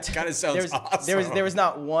talked. That kind of sounds awesome. There was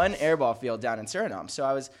not one airball field down in Suriname. So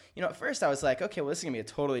I was, at first I was like, okay, well, this is gonna be a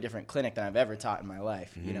totally different clinic than I've ever taught in my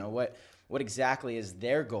life. Mm-hmm. What exactly is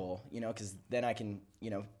their goal? Because then I can,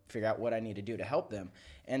 figure out what I need to do to help them.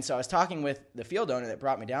 And so I was talking with the field owner that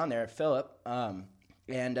brought me down there, Philip,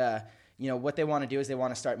 and what they want to do is they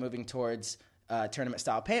want to start moving towards tournament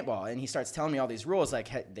style paintball, and he starts telling me all these rules,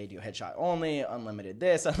 like they do headshot only, unlimited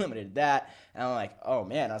this, unlimited that, and I'm like, oh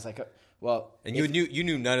man, I was like, well, and you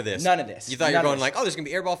knew none of this. None of this. You thought you were going like, oh, there's gonna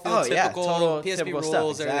be airball field, typical total PSP typical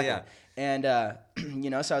rules, stuff, exactly. And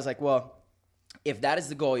so I was like, well, if that is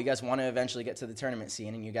the goal, you guys want to eventually get to the tournament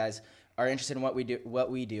scene, and you guys are interested in what we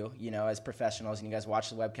do, as professionals, and you guys watch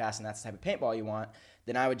the webcast, and that's the type of paintball you want,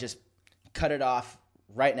 then I would just cut it off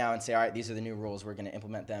right now and say, all right, these are the new rules. We're going to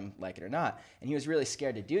implement them, like it or not. And he was really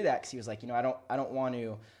scared to do that because he was like, I don't want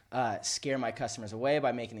to scare my customers away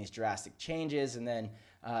by making these drastic changes. And then,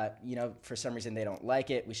 for some reason they don't like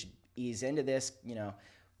it. We should ease into this,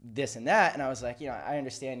 this and that. And I was like, I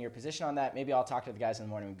understand your position on that. Maybe I'll talk to the guys in the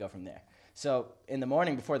morning and go from there. So in the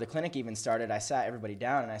morning before the clinic even started, I sat everybody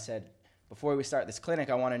down and I said, before we start this clinic,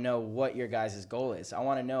 I want to know what your guys' goal is. I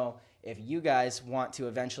want to know if you guys want to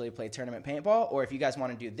eventually play tournament paintball, or if you guys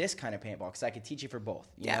want to do this kind of paintball, because I could teach you for both.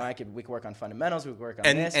 We could work on fundamentals, we could work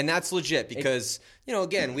on this, and that's legit because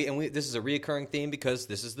again, we this is a reoccurring theme because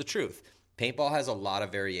this is the truth. Paintball has a lot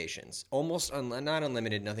of variations, almost not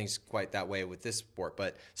unlimited. Nothing's quite that way with this sport,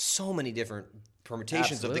 but so many different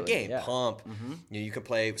permutations of the game. Yeah. Pump. Mm-hmm. You could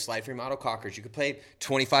play slide frame auto cockers. You could play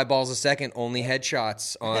 25 balls a second, only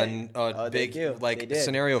headshots on a big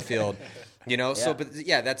scenario field. So but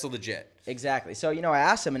that's a legit. Exactly. So I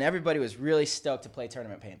asked them, and everybody was really stoked to play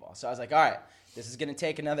tournament paintball. So I was like, all right, this is going to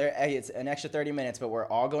take it's an extra 30 minutes, but we're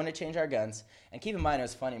all going to change our guns. And keep in mind, it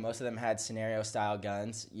was funny. Most of them had scenario style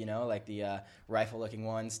guns, like the rifle looking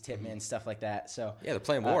ones, Tippmann, stuff like that. So yeah, they're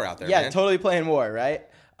playing war out there. Yeah, man. Totally playing war, right?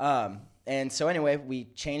 And so anyway, we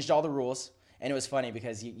changed all the rules. And it was funny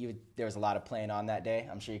because there was a lot of playing on that day.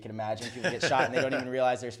 I'm sure you can imagine. People get shot and they don't even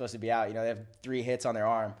realize they're supposed to be out. They have 3 hits on their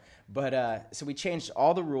arm. But so we changed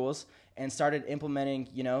all the rules and started implementing,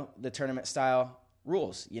 the tournament style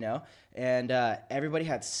rules, And everybody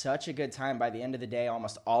had such a good time. By the end of the day,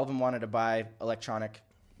 almost all of them wanted to buy electronic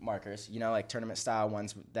markers, like tournament style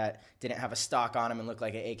ones that didn't have a stock on them and looked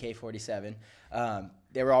like an AK-47.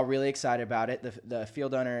 They were all really excited about it. The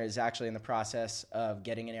field owner is actually in the process of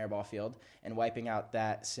getting an airball field and wiping out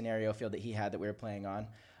that scenario field that he had that we were playing on,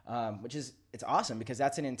 it's awesome because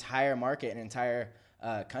that's an entire market, an entire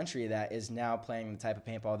country that is now playing the type of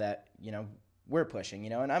paintball that, we're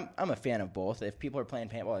pushing, and I'm a fan of both. If people are playing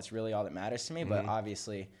paintball, that's really all that matters to me. But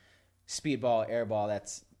obviously, speedball, airball,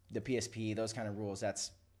 that's the PSP, those kind of rules.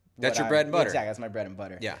 That's your bread and butter. Exactly, that's my bread and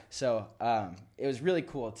butter. Yeah. So it was really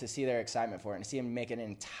cool to see their excitement for it and to see them make an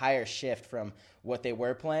entire shift from what they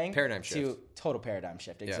were playing to total paradigm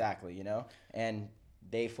shift. Exactly, and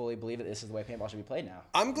they fully believe that this is the way paintball should be played now.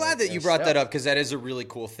 I'm glad that you brought that up because that is a really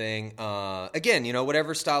cool thing. Again,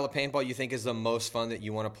 whatever style of paintball you think is the most fun that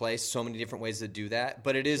you want to play, so many different ways to do that.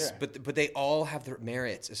 But it is, but they all have their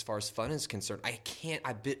merits as far as fun is concerned.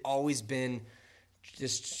 I've always been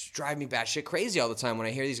just drive me batshit crazy all the time when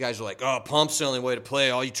I hear these guys are like, oh, pump's the only way to play.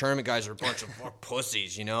 All you tournament guys are a bunch of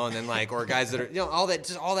pussies, you know? And then like, or guys that are, all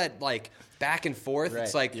that like back and forth. Right.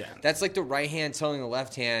 It's like, that's like the right hand telling the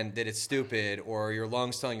left hand that it's stupid, or your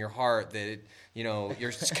lungs telling your heart that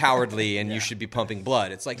you're cowardly and you should be pumping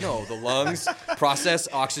blood. It's like, no, the lungs process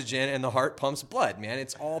oxygen and the heart pumps blood, man.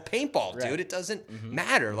 It's all paintball, dude. It doesn't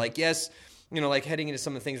matter. Like, yes, like heading into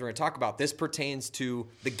some of the things we're going to talk about, this pertains to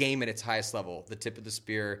the game at its highest level, the tip of the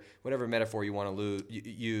spear, whatever metaphor you want to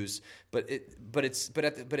use. But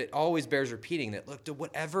it always bears repeating that, look, to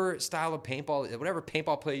whatever style of paintball, whatever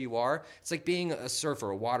paintball player you are, it's like being a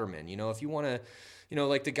surfer, a waterman. If you want to,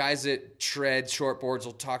 like the guys that shred shortboards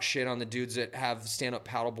will talk shit on the dudes that have stand-up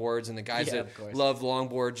paddle boards, and the guys that love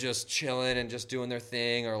longboard just chilling and just doing their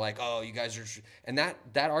thing, or like, oh, you guys are... And that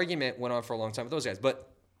argument went on for a long time with those guys. But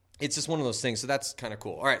it's just one of those things, so that's kind of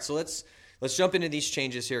cool. All right, so let's jump into these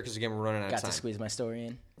changes here, because again, we're running out of time. Got to squeeze my story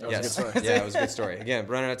in. Yes. Yeah, it was a good story. Again,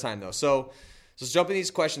 we're running out of time though. So let's jump into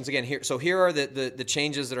these questions again. Here are the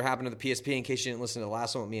changes that are happening to the PSP. In case you didn't listen to the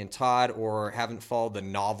last one with me and Todd, or haven't followed the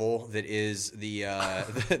novel that is the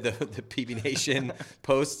PB Nation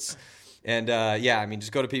posts. And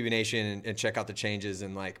just go to PB Nation and check out the changes.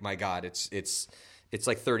 And like, my God, it's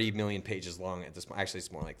like 30 million pages long at this point. Actually,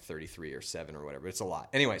 it's more like 33 or 7 or whatever. It's a lot.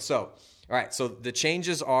 Anyway, all right. So the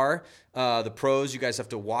changes are the pros. You guys have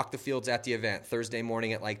to walk the fields at the event Thursday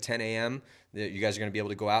morning at like 10 a.m. You guys are going to be able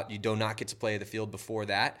to go out. You do not get to play the field before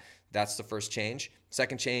that. That's the first change.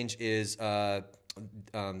 Second change is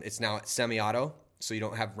it's now semi-auto, so you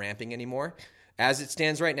don't have ramping anymore. As it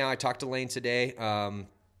stands right now, I talked to Lane today.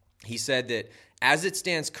 He said that as it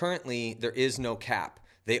stands currently, there is no cap.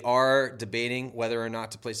 They are debating whether or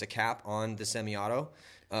not to place a cap on the semi-auto,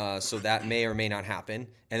 so that may or may not happen.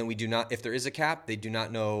 And we do not. If there is a cap, they do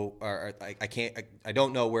not know. Or I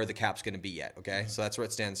don't know where the cap's going to be yet. Okay, so that's where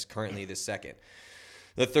it stands currently. This second.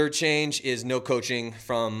 The third change is no coaching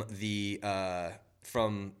from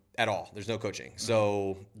at all. There's no coaching,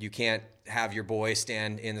 so you can't have your boy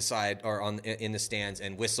stand in the side or in the stands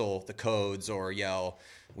and whistle the codes or yell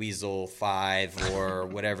Weasel 5 or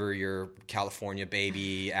whatever your California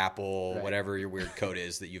baby, Apple, whatever your weird code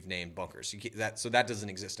is that you've named bunkers. So that doesn't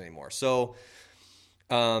exist anymore. So,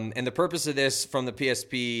 and the purpose of this from the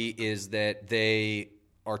PSP is that they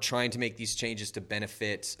are trying to make these changes to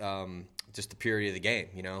benefit just the purity of the game,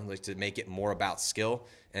 like to make it more about skill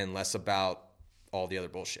and less about all the other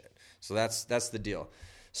bullshit. So that's the deal.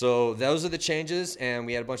 So those are the changes, and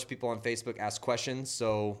we had a bunch of people on Facebook ask questions,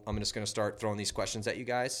 so I'm just going to start throwing these questions at you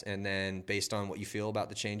guys, and then based on what you feel about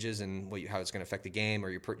the changes and how it's going to affect the game or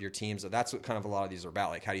your teams, so that's what kind of a lot of these are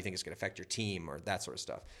about, like how do you think it's going to affect your team or that sort of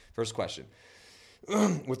stuff. First question.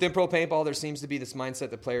 Within pro paintball, there seems to be this mindset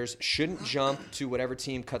that players shouldn't jump to whatever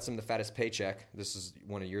team cuts them the fattest paycheck. This is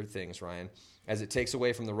one of your things, Ryan, as it takes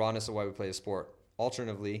away from the rawness of why we play the sport.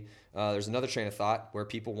 Alternatively, there's another train of thought where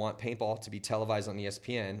people want paintball to be televised on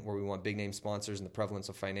ESPN, where we want big-name sponsors and the prevalence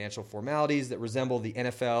of financial formalities that resemble the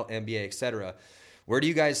NFL, NBA, etc. Where do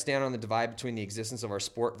you guys stand on the divide between the existence of our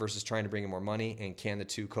sport versus trying to bring in more money, and can the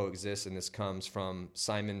two coexist? And this comes from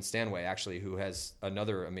Simon Stanway, actually, who has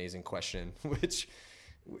another amazing question, which,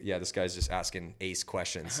 yeah, this guy's just asking ace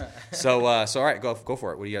questions. So all right, go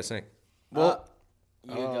for it. What do you guys think? Well,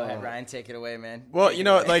 you go ahead, Ryan. Take it away, man. Well,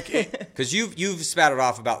 because you've spattered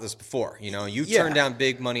off about this before. You turned down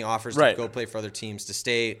big money offers to go play for other teams to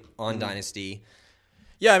stay on Dynasty.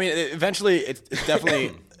 Yeah, I mean, eventually, it's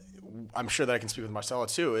definitely. I'm sure that I can speak with Marcello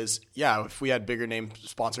too. If we had bigger name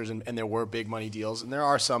sponsors and there were big money deals, and there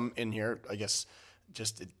are some in here, I guess,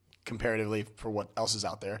 just comparatively for what else is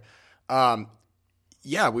out there.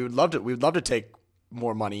 We would love to. We would love to take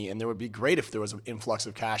more money, and there would be great if there was an influx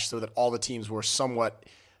of cash so that all the teams were somewhat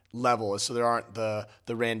level, so there aren't the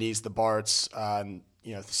Randys, the Barts, the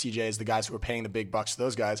CJs, the guys who are paying the big bucks to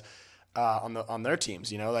those guys on their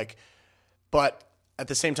teams, but at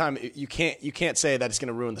the same time, you can't say that it's going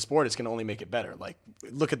to ruin the sport. It's going to only make it better. Like,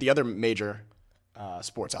 look at the other major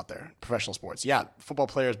sports out there, professional sports. Yeah, football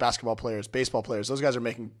players, basketball players, baseball players. Those guys are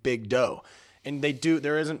making big dough, and they do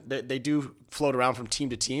float around from team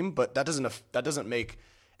to team. But that doesn't have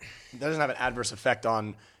an adverse effect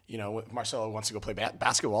on. If Marcelo wants to go play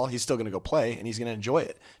basketball, he's still going to go play, and he's going to enjoy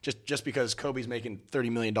it. Just because Kobe's making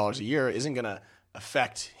 $30 million a year isn't going to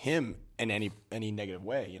affect him in any negative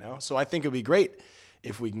way. So I think it would be great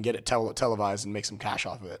if we can get it televised and make some cash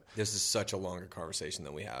off of it. This is such a longer conversation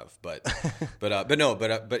than we have, but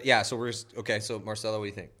yeah. So we're okay. So Marcelo, what do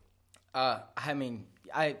you think? I mean,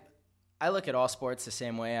 I look at all sports the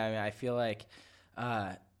same way. I mean, I feel like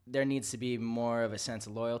there needs to be more of a sense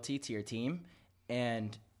of loyalty to your team,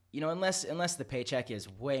 and unless the paycheck is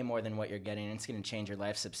way more than what you're getting and it's going to change your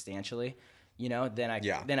life substantially, then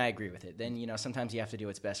I agree with it. Then, sometimes you have to do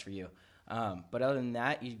what's best for you. But other than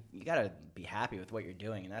that, you got to be happy with what you're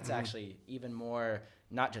doing. And that's actually even more,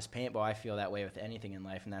 not just paintball. I feel that way with anything in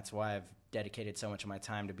life. And that's why I've dedicated so much of my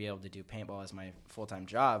time to be able to do paintball as my full-time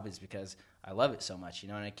job, is because I love it so much,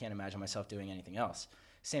 and I can't imagine myself doing anything else.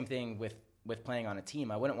 Same thing with playing on a team.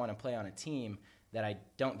 I wouldn't want to play on a team that I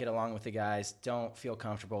don't get along with the guys, don't feel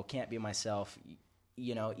comfortable, can't be myself,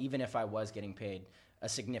 even if I was getting paid a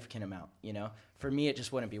significant amount, For me, it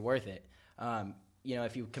just wouldn't be worth it.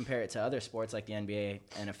 If you compare it to other sports like the NBA,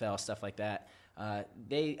 NFL, stuff like that,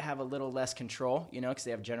 they have a little less control, because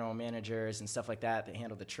they have general managers and stuff like that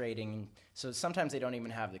handle the trading. So sometimes they don't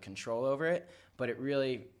even have the control over it, but it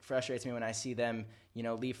really frustrates me when I see them,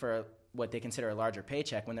 leave for what they consider a larger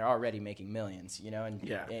paycheck when they're already making millions, and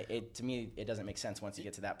to me, it doesn't make sense once you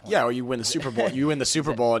get to that point. Yeah, or you win the Super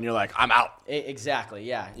Bowl, and you're like, I'm out. Exactly,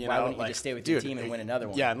 yeah. Why wouldn't you just stay with your team and win another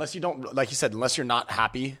one? Yeah, unless you don't, like you said, unless you're not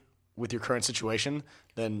happy with your current situation,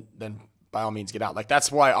 then by all means get out. Like, that's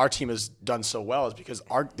why our team has done so well, is because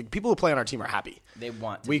the people who play on our team are happy. They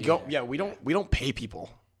want to we don't pay people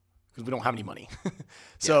because we don't have any money.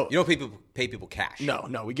 So you don't pay people cash.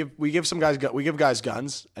 No, we give guys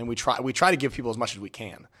guns, and we try to give people as much as we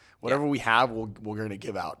can. Whatever we have, we're going to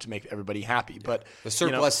give out to make everybody happy. But the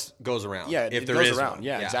surplus goes around. Yeah, if it there goes is around. one.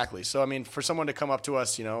 Yeah, exactly. So I mean, for someone to come up to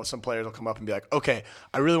us, some players will come up and be like, "Okay,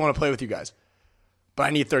 I really want to play with you guys, but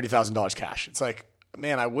I need $30,000 cash." It's like,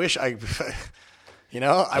 man, I wish I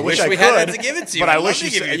wish I we could, had that to give it to you. But I wish you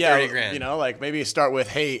give you 30 grand. Like maybe start with,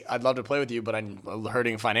 hey, I'd love to play with you, but I'm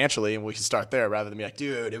hurting financially, and we should start there rather than be like,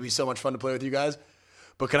 dude, it'd be so much fun to play with you guys.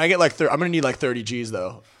 But can I get I'm going to need 30 G's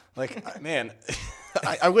though. Like, man,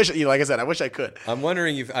 I wish, like I said, I wish I could. I'm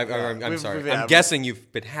wondering I'm guessing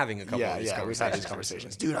you've been having a couple of these conversations. We've had these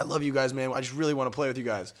conversations. Dude, I love you guys, man. I just really want to play with you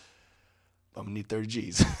guys. I'm going to need 30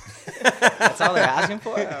 G's. That's all they're asking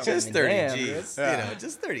for? Just 30 G's.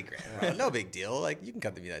 Just 30 grand. Bro. No big deal. Like, you can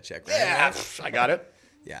cut me that check, right? Yeah, I got it.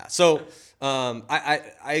 Yeah. So,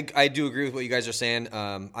 I do agree with what you guys are saying.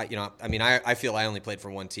 I feel I only played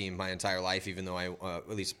for one team my entire life, even though I at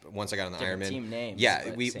least once I got on the Different Ironman. Team names.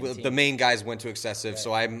 Yeah, the main guys went to Excessive,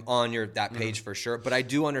 so I'm on that page for sure. But I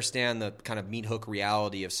do understand the kind of meat hook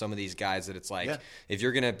reality of some of these guys, that it's like, if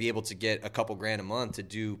you're going to be able to get a couple grand a month to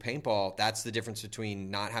do paintball, that's the difference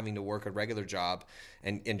between not having to work a regular job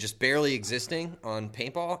and just barely existing on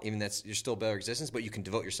paintball. Even you're still bare existence, but you can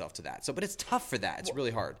devote yourself to that. So, but it's tough for that. It's really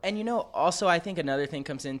hard. And also I think another thing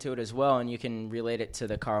comes into it as well, and you can relate it to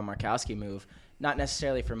the Carl Markowski move. Not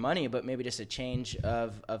necessarily for money, but maybe just a change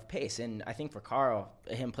of pace. And I think for Carl,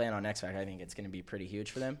 him playing on X Factor, I think it's going to be pretty huge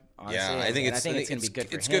for them. Honestly. Yeah, I think it's going to be good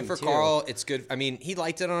for him. It's good for Carl. It's good. I mean, he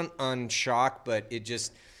liked it on Shock, but it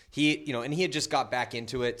just and he had just got back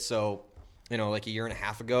into it. So, like a year and a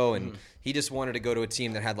half ago, and he just wanted to go to a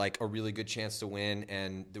team that had like a really good chance to win,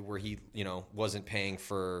 and where he wasn't paying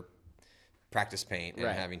for practice paint and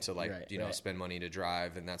having to spend money to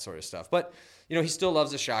drive and that sort of stuff. But he still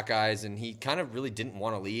loves the Shot guys, and he kind of really didn't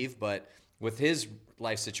want to leave, but with his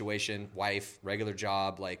life situation, wife, regular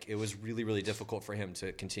job, like, it was really, really difficult for him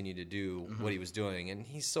to continue to do what he was doing. And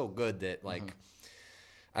he's so good that, like,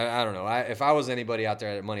 I don't know. If I was anybody out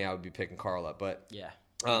there at money, I would be picking Carl up. But yeah.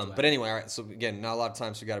 But anyway, all right. So again, not a lot of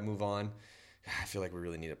time, so we got to move on. I feel like we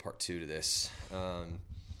really need a part 2 to this. But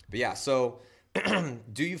yeah, so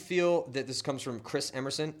do you feel that this comes from Chris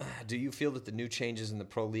Emerson? Do you feel that the new changes in the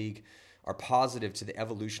Pro League are positive to the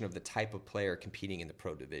evolution of the type of player competing in the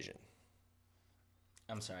Pro Division?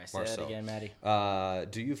 I'm sorry, say that again, Matty.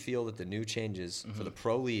 Do you feel that the new changes for the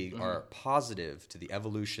Pro League are positive to the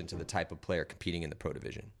evolution to the type of player competing in the Pro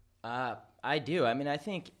Division? I do. I mean, I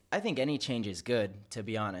think any change is good, to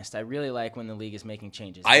be honest. I really like when the league is making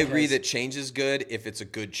changes. I agree that change is good if it's a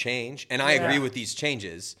good change, and I agree with these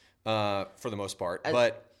changes for the most part.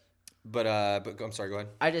 But I'm sorry. Go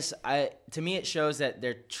ahead. To me, it shows that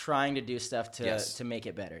they're trying to do stuff to make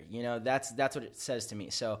it better. That's what it says to me.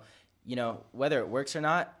 So, whether it works or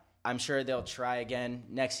not, I'm sure they'll try again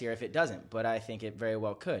next year if it doesn't. But I think it very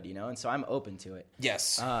well could. And so I'm open to it.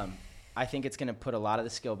 Yes. I think it's going to put a lot of the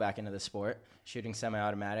skill back into the sport. Shooting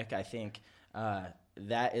semi-automatic, I think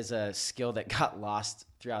that is a skill that got lost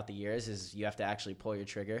throughout the years, is you have to actually pull your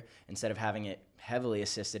trigger instead of having it heavily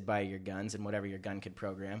assisted by your guns and whatever your gun could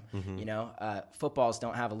program. Footballs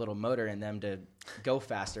don't have a little motor in them to go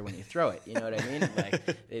faster when you throw it. You know what I mean?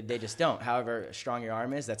 Like, they just don't. However strong your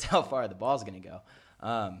arm is, that's how far the ball's going to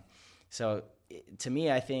go. So to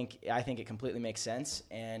me, I think it completely makes sense.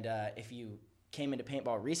 And if you came into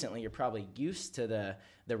paintball recently, you're probably used to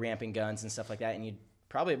the ramping guns and stuff like that, and you'd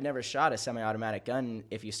probably have never shot a semi-automatic gun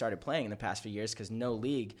if you started playing in the past few years, because no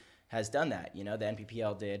league has done that. The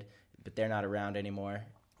NPPL did, but they're not around anymore.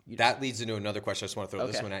 That leads into another question. I just want to throw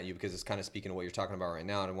this one at you because it's kind of speaking to what you're talking about right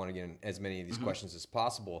now, and I want to get in as many of these questions as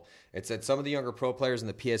possible. It's that some of the younger pro players in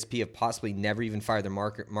the PSP have possibly never even fired their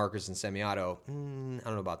markers in semi-auto. I don't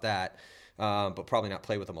know about that, but probably not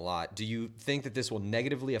play with them a lot. Do you think that this will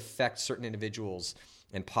negatively affect certain individuals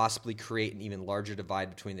and possibly create an even larger divide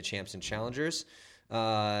between the champs and challengers?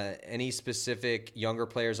 Any specific younger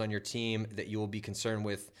players on your team that you will be concerned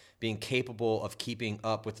with being capable of keeping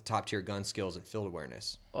up with the top-tier gun skills and field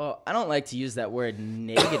awareness? Well, I don't like to use that word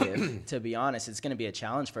negative, to be honest. It's going to be a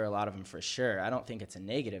challenge for a lot of them for sure. I don't think it's a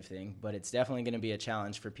negative thing, but it's definitely going to be a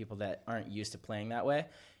challenge for people that aren't used to playing that way.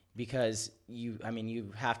 Because you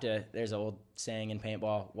have to. There's an old saying in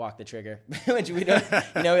paintball: "Walk the trigger," which we don't,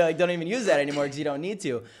 we don't even use that anymore because you don't need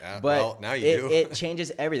to. Yeah, but well, now you do. It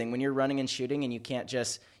changes everything when you're running and shooting, and you can't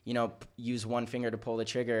just use one finger to pull the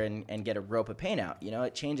trigger and get a rope of paint out.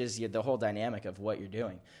 It changes the whole dynamic of what you're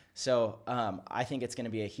doing. So I think it's going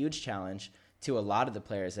to be a huge challenge to a lot of the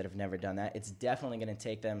players that have never done that. It's definitely going to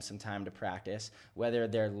take them some time to practice, whether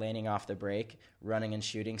they're laning off the break, running and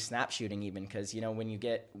shooting, snap shooting even, because when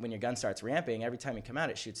your gun starts ramping, every time you come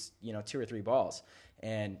out, it shoots 2 or 3 balls.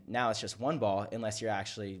 And now it's just 1 ball unless you're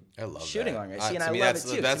actually shooting longer. See, and I love it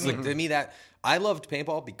too. To me, that I loved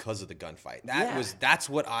paintball because of the gunfight. That's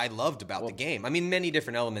what I loved about the game. I mean, many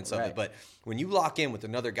different elements of it, but when you lock in with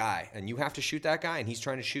another guy and you have to shoot that guy and he's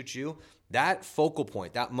trying to shoot you, that focal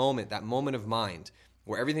point, that moment of mind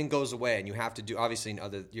where everything goes away and you have to do, obviously,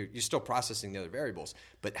 you're still processing the other variables,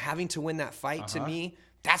 but having to win that fight to me,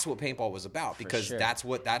 that's what paintball was about, because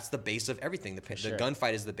that's the base of everything. The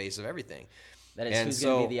gunfight is the base of everything. That is who's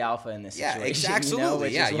going to be the alpha in this situation. Yeah,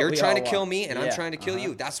 absolutely. You're trying to kill me, and I'm trying to kill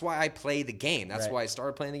you. That's why I play the game. That's why I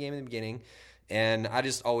started playing the game in the beginning, and I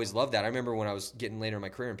just always loved that. I remember when I was getting later in my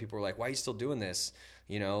career, and people were like, "Why are you still doing this?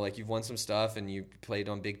 You've won some stuff, and you played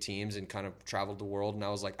on big teams and kind of traveled the world." And I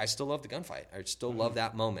was like, I still love the gunfight. I still love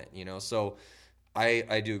that moment. So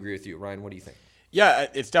I do agree with you, Ryan. What do you think? Yeah,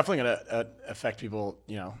 it's definitely going to affect people.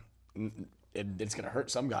 It's going to hurt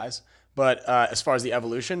some guys. But as far as the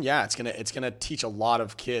evolution, it's gonna teach a lot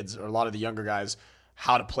of kids, or a lot of the younger guys,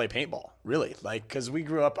 how to play paintball. Really, because I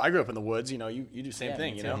grew up in the woods. You do the same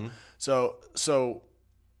thing. So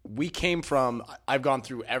we came from. I've gone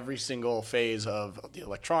through every single phase of the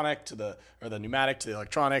electronic to the pneumatic to the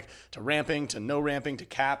electronic to ramping to no ramping to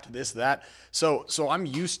cap to this that. So I'm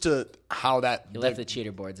used to how that. You left the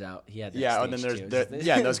cheater boards out. He had that and then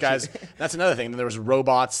there's those guys. That's another thing. Then there was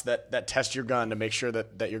robots that test your gun to make sure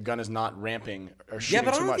that your gun is not ramping or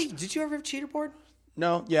shooting too much. Did you ever have a cheater board?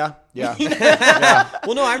 No. Yeah.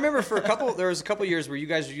 Well, no. I remember there was a couple years where you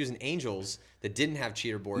guys were using Angels that didn't have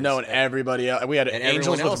cheater boards. No, and everybody else. We had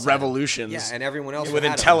Angels with Revolutions. Yeah, and everyone else with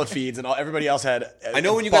IntelliFeeds and all. Everybody else had. I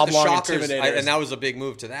know when you got the Shockers, and that was a big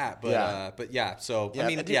move to that. But yeah. So I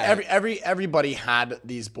mean, everybody had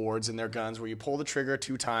these boards in their guns where you pull the trigger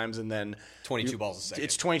 2 times and then 22 balls a second.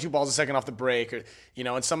 It's 22 balls a second off the break, and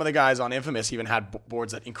some of the guys on Infamous even had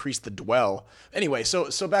boards that increased the dwell. Anyway, so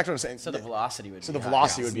back to what I'm saying. So the velocity would. So the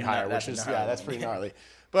velocity would be higher, which is that's pretty gnarly.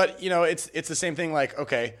 But it's the same thing. Like,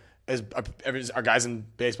 okay. Are guys in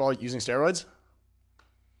baseball using steroids?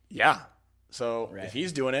 Yeah. So if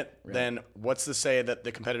he's doing it, then what's to say that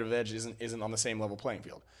the competitive edge isn't on the same level playing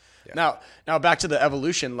field? Yeah. Now back to the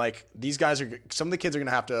evolution. Like, these guys some of the kids are going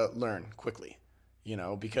to have to learn quickly,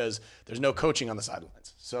 because there's no coaching on the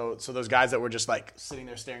sidelines. So those guys that were just like sitting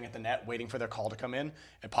there staring at the net, waiting for their call to come in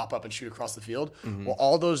and pop up and shoot across the field. Mm-hmm. Well,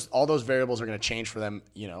 all those variables are going to change for them,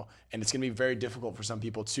 and it's going to be very difficult for some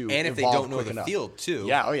people to. And if they don't know the field too,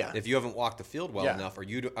 if you haven't walked the field well enough, or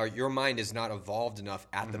your mind is not evolved enough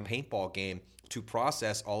at the paintball game to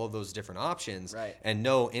process all of those different options and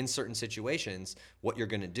know in certain situations what you're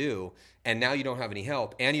going to do, and now you don't have any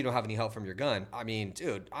help, and you don't have any help from your gun. I mean,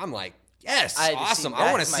 dude, I'm like. Yes, awesome.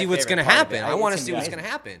 I want to see what's going to happen. I want to see what's going to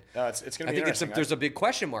happen. It's going to be interesting. There's a big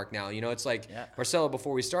question mark now. It's like, Marcello,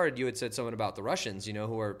 before we started, you had said something about the Russians,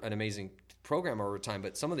 who are an amazing program over time.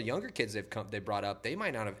 But some of the younger kids they brought up, they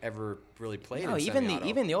might not have ever really played. No,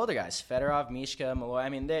 even the older guys, Fedorov, Mishka, Malloy. I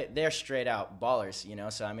mean, they're straight out ballers.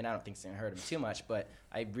 So I mean, I don't think it's going to hurt them too much. But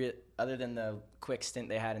other than the quick stint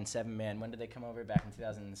they had in 7-man, when did they come over? Back in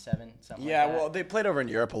 2007, something like that? Well, they played over in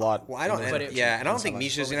Europe a lot. Well, I don't think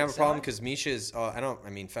Misha's going to have a problem because Misha's,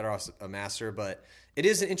 Fedorov's a master, but it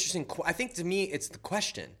is an interesting, I think to me, it's the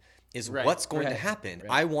question is what's going to happen. Right.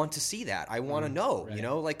 I want to see that. I want to know,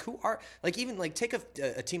 take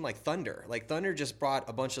a team like Thunder. Like, Thunder just brought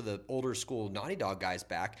a bunch of the older school Naughty Dog guys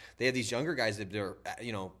back. They have these younger guys that they're,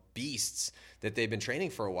 beasts that they've been training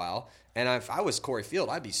for a while. And if I was Corey Field,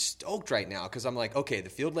 I'd be stoked right now because I'm like, okay, the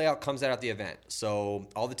field layout comes out at the event. So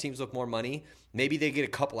all the teams look more money. Maybe they get a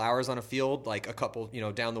couple hours on a field, like a couple,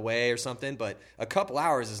 down the way or something. But a couple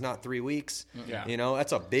hours is not 3 weeks. Yeah.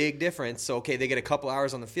 That's a big difference. So, okay, they get a couple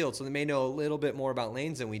hours on the field. So they may know a little bit more about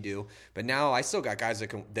lanes than we do. But now I still got guys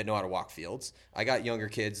that know how to walk fields. I got younger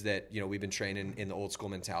kids that, we've been training in the old school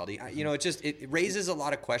mentality. It raises a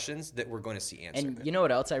lot of questions that we're going to see answered. And you know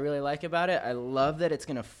what else I really like about it? I love that it's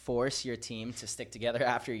going to force your team to stick together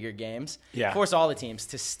after your games. Yeah. Force all the teams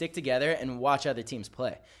to stick together and watch other teams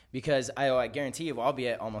play. Because I guarantee you I'll be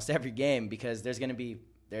at almost every game because there's amazing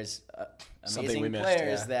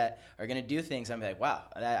players that are going to do things. I'm like, wow,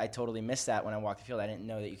 I totally missed that when I walked the field. I didn't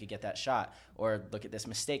know that you could get that shot. Or look at this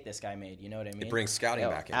mistake this guy made. You know what I mean? It brings scouting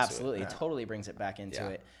back into absolutely. it. It totally brings it back into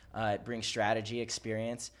it. It brings strategy,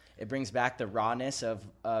 experience. It brings back the rawness of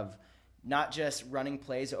not just running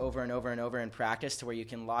plays over and over and over in practice to where you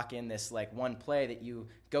can lock in this like one play that you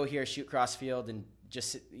go here, shoot cross field, and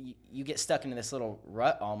just you get stuck into this little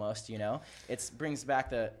rut almost, It brings back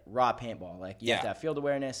the raw paintball. Like you have to have field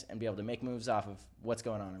awareness and be able to make moves off of what's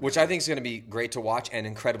going on. Which I think is going to be great to watch and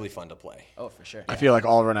incredibly fun to play. Oh, for sure. I feel like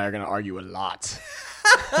Oliver and I are going to argue a lot.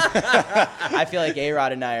 I feel like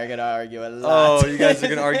A-Rod and I are going to argue a lot. Oh, you guys are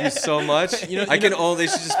going to argue so much. They should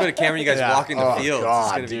just put a camera and you guys walking the field.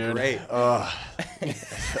 God, it's going to be great.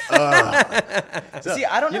 See,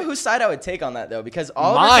 I don't know whose side I would take on that though, because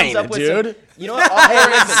Oliver mine, comes up with dude. You know what?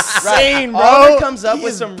 Oliver is insane, bro. Oliver comes up He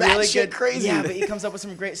with is some really batshit good, crazy. Yeah, but he comes up with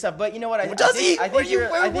some great stuff. But you know what? Does he?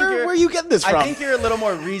 Where are you getting this from? I think you're a little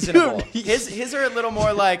more reasonable. Dude, his are a little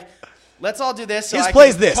more like, let's all do this. So his I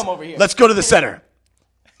plays can this. Come over here. Let's go to the center.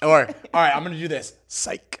 Or, all right, I'm going to do this.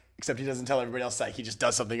 Psych. Except he doesn't tell everybody else psych. He just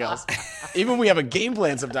does something else. Even we have a game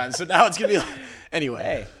plan sometimes. So now it's going to be like,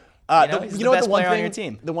 anyway. He's the best player on your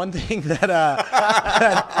team. The one thing that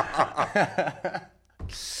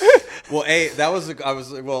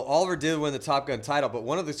Well, Oliver did win the Top Gun title, but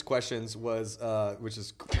one of those questions was, which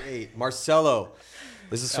is great, Marcello.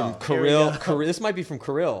 This is from Kirill. This might be from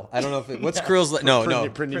Kirill. I don't know if what's Kirill's. No,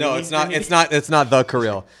 it's not. It's not the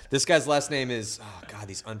Kirill. This guy's last name is. Oh God,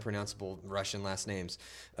 these unpronounceable Russian last names.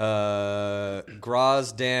 Grozdan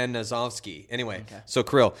Nazovsky. Anyway, so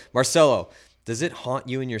Kirill, Marcello. Does it haunt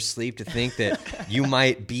you in your sleep to think that you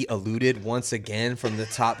might be eluded once again from the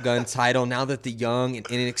Top Gun title now that the young and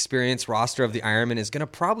inexperienced roster of the Ironman is going to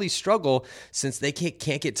probably struggle since they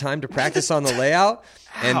can't get time to practice on the layout?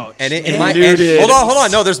 And it might. Hold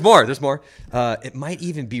on. No, there's more. It might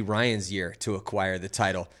even be Ryan's year to acquire the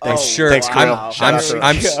title. I'm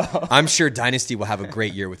sure Dynasty will have a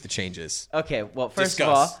great year with the changes. Okay, well, first of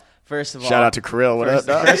all, shout out to Kirill. First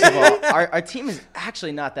of all, our team is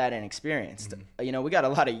actually not that inexperienced. Mm-hmm. We got a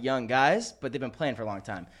lot of young guys, but they've been playing for a long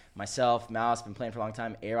time. Myself, Mouse, been playing for a long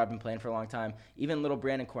time. A-Rod been playing for a long time. Even little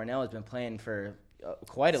Brandon Cornell has been playing for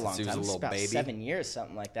quite a long time. He was a little baby. 7 years,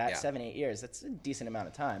 something like that. 7-8 years. That's a decent amount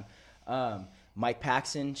of time. Mike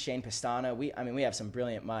Paxson, Shane Pastana. We have some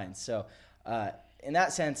brilliant minds. So. In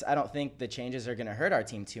that sense, I don't think the changes are going to hurt our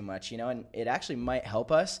team too much, and it actually might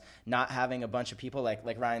help us not having a bunch of people like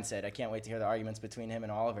Ryan said. I can't wait to hear the arguments between him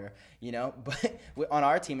and Oliver, But on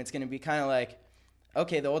our team, it's going to be kind of like,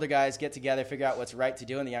 okay, the older guys get together, figure out what's right to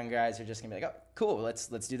do, and the young guys are just going to be like, oh, cool, let's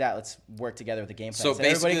do that. Let's work together with the game plan. So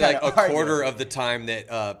basically, like a quarter of the time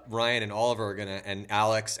that Ryan and Oliver are and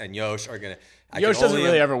Alex and Yosh are gonna. Yosh doesn't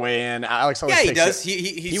really ever weigh in. Alex always he does.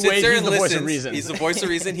 He sits there and listens. Voice of reason. He's the voice of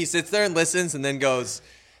reason. He sits there and listens, and then goes.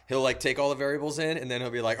 He'll take all the variables in, and then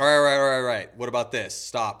he'll be like, all right. What about this?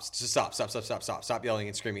 Stop. Stop yelling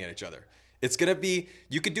and screaming at each other. It's gonna be.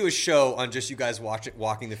 You could do a show on just you guys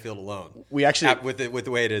walking the field alone. We actually with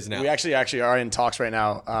the way it is now. We actually are in talks right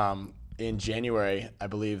now. In January, I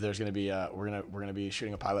believe there's gonna be we're gonna be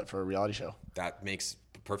shooting a pilot for a reality show. That makes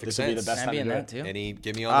perfect this sense. Would be the best time to do it. Too? Any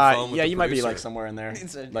get me on the phone. Yeah, with you the might be producer. somewhere in there,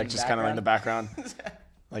 just kind of in the background,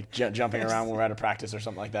 jumping around when we're at a practice or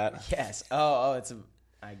something like that. Yes. Oh,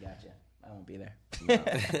 I gotcha. I won't be there. No.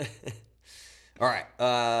 All right.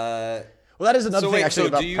 Well, that is another thing actually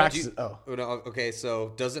about practice. Okay,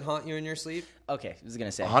 so does it haunt you in your sleep? Okay, I was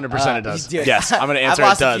gonna say 100% it does. Yes, I'm gonna answer. I've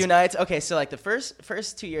lost it does. a few nights. Okay, so the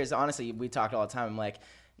first 2 years, honestly, we talked all the time. I'm like,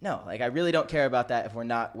 no, I really don't care about that if we're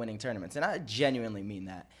not winning tournaments, and I genuinely mean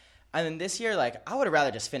that. And then this year, I would have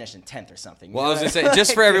rather just finished in 10th or something. Well, I was going to say,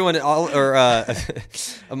 just for everyone,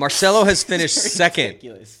 Marcello has finished second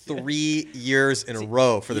 3 years in a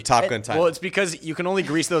row for the Top Gun title. Well, it's because you can only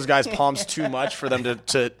grease those guys' palms too much for them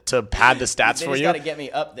to pad the stats for you. They got to get me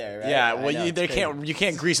up there, right? Yeah, well, you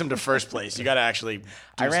can't grease them to first place. You got to actually.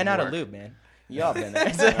 I ran out of lube, man. Y'all been there.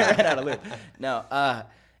 I ran out of lube. No,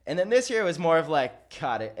 And then this year it was more of like,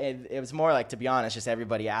 God, it was more like, to be honest, just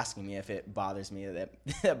everybody asking me if it bothers me.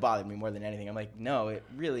 That bothered me more than anything. I'm like, no, it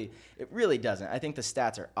really doesn't. I think the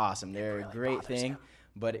stats are awesome. They're a great thing,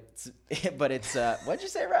 but it's what'd you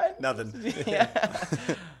say, Ryan? Nothing. Yeah.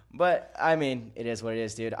 But I mean, it is what it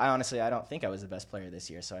is, dude. I don't think I was the best player this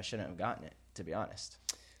year, so I shouldn't have gotten it, to be honest.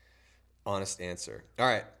 Honest answer. All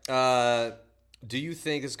right. Do you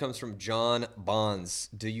think, this comes from John Bonds,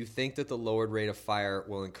 do you think that the lowered rate of fire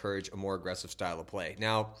will encourage a more aggressive style of play?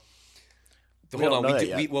 Now,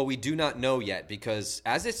 we do not know yet, because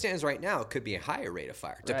as it stands right now, it could be a higher rate of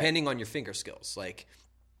fire, depending on your finger skills. Like,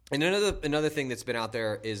 and another thing that's been out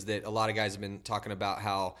there is that a lot of guys have been talking about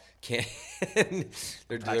how they're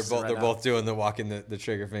both doing the walking the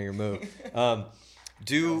trigger finger move.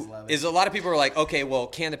 Is a lot of people are like, okay, well,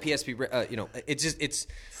 can the PSP?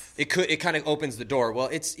 It kind of opens the door. Well,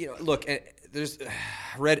 it's look, I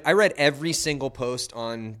read every single post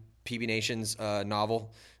on PB Nation's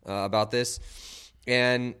novel about this.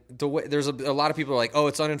 And there's a lot of people are like, oh,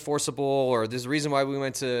 it's unenforceable, or there's a reason why we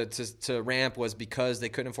went to ramp was because they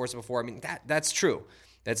couldn't enforce it before. I mean, that's true.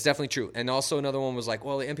 That's definitely true. And also another one was like,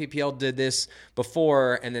 well, the MPPL did this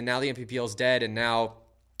before, and then now the MPPL is dead, and now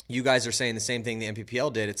you guys are saying the same thing the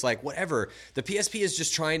MPPL did. It's like, whatever. The PSP is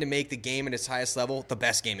just trying to make the game at its highest level the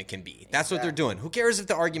best game it can be. That's what they're doing. Who cares if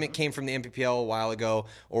the argument came from the MPPL a while ago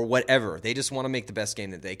or whatever? They just want to make the best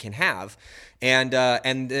game that they can have. And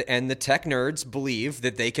the tech nerds believe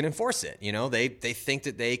that they can enforce it. They think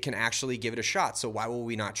that they can actually give it a shot. So why will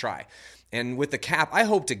we not try? And with the cap, I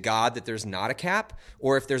hope to God that there's not a cap,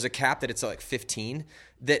 or if there's a cap that it's like 15.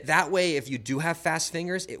 That way, if you do have fast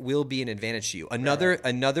fingers, it will be an advantage to you.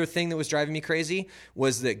 Another thing that was driving me crazy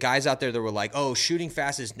was that guys out there that were like, "Oh, shooting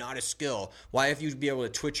fast is not a skill. Why, if you'd be able to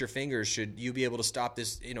twitch your fingers, should you be able to stop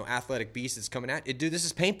this athletic beast that's coming at you?" Dude, this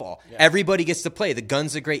is paintball. Yeah. Everybody gets to play. The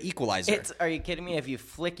gun's a great equalizer. Are you kidding me? If you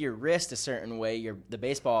flick your wrist a certain way, the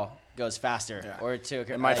baseball goes faster. Yeah. Or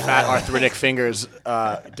to and my fat arthritic fingers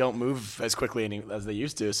don't move as quickly as they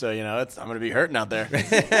used to. So I'm going to be hurting out there.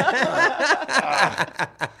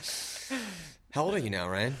 How old are you now,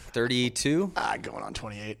 Ryan? 32? Going on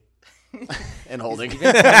 28. And holding.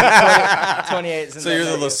 28. So you're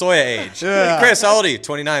the LaSoya age. Yeah. Chris, how old are you?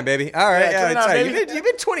 29, baby. All right. Yeah, you've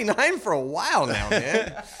been 29 for a while now,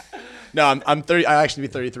 man. No, I'm 30. I actually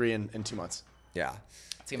be 33 in 2 months. Yeah.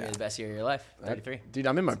 It's going to be the best year of your life. 33. Dude,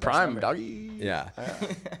 I'm in my prime, doggy. Yeah.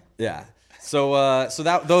 Yeah. So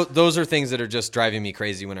those are things that are just driving me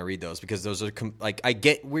crazy when I read those, because those are I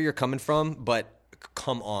get where you're coming from, but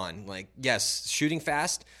come on. Like, yes, shooting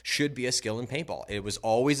fast should be a skill in paintball. It was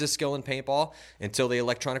always a skill in paintball until the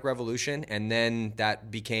electronic revolution, and then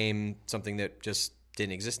that became something that just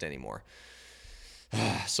didn't exist anymore.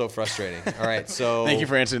 So frustrating. All right, so thank you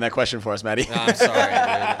for answering that question for us, Matty. I'm sorry,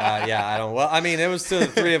 dude. I don't. Well, I mean, it was to the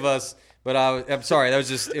three of us, but I'm sorry. It was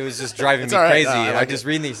just driving me crazy. I just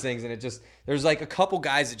reading these things, and there's like a couple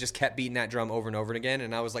guys that just kept beating that drum over and over again,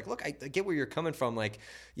 and I was like, look, I get where you're coming from. Like,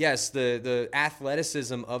 yes, the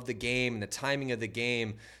athleticism of the game and the timing of the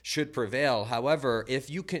game should prevail. However, if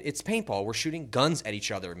you can, it's paintball. We're shooting guns at each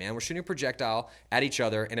other, man. We're shooting a projectile at each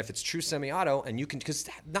other, and if it's true semi-auto, and you can, because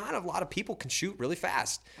not a lot of people can shoot really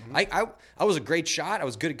fast. Mm-hmm. I was a great shot. I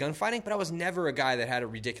was good at gunfighting, but I was never a guy that had a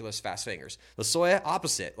ridiculous fast fingers. LaSoya,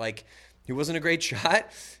 opposite. Like, he wasn't a great shot,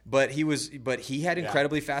 but he had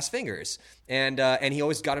incredibly fast fingers, and he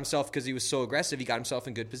always got himself, because he was so aggressive, he got himself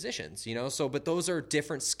in good positions, So, but those are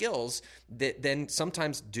different skills that then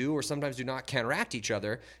sometimes do or sometimes do not counteract each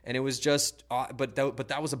other, and it was just, but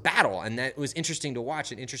that was a battle, and that was interesting to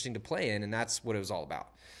watch and interesting to play in, and that's what it was all about,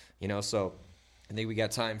 So, I think we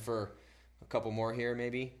got time for a couple more here,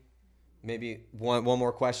 maybe one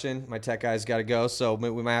more question. My tech guy's got to go, so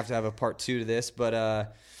we might have to have a part 2 to this,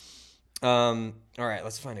 but. All right,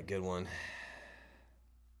 let's find a good one.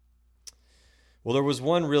 Well, there was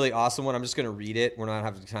one really awesome one. I'm just going to read it. We're not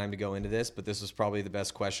having time to go into this, but this was probably the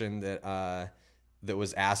best question that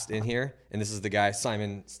was asked in here. And this is the guy,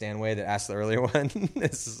 Simon Stanway, that asked the earlier one.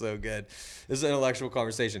 This is so good. This is an intellectual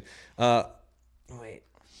conversation. Wait.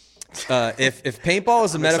 If paintball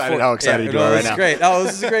is a metaphor, how excited you are right now. Great. Oh,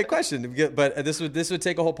 this is a great question. But this would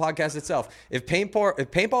take a whole podcast itself. If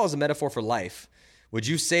paintball is a metaphor for life, would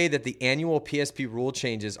you say that the annual PSP rule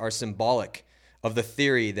changes are symbolic of the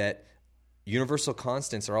theory that universal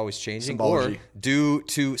constants are always changing? Symbology. Or due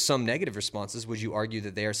to some negative responses, would you argue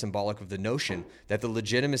that they are symbolic of the notion that the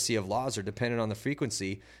legitimacy of laws are dependent on the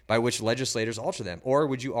frequency by which legislators alter them? Or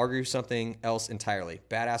would you argue something else entirely?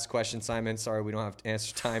 Badass question, Simon. Sorry, we don't have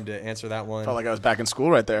time to answer that one. Felt like I was back in school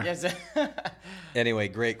right there. Yes. Anyway,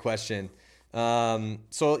 great question.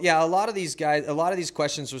 So yeah, a lot of these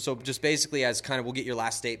questions were so just basically as kind of, we'll get your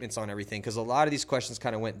last statements on everything, because a lot of these questions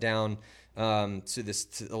kind of went down to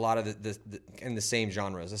a lot of the in the same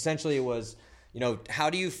genres. Essentially, it was, how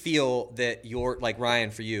do you feel that like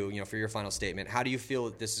Ryan, for you, for your final statement, how do you feel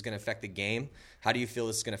that this is going to affect the game? How do you feel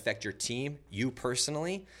this is going to affect your team, you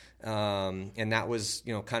personally? And that was,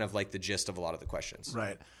 kind of like the gist of a lot of the questions.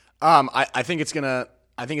 Right. I think it's gonna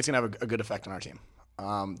have a good effect on our team.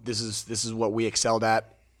 This is what we excelled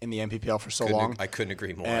at in the NPPL for so long. I couldn't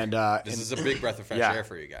agree more. And this is a big breath of fresh air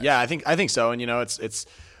for you guys. Yeah, I think so. And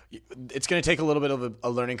it's going to take a little bit of a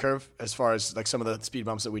learning curve as far as like some of the speed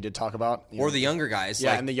bumps that we did talk about. Or the younger guys.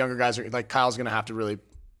 Yeah, and the younger guys are like, Kyle's going to have to really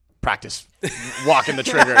practice walking the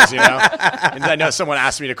triggers, And I know someone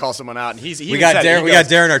asked me to call someone out, and we got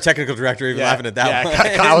Darren, our technical director, even laughing at that one.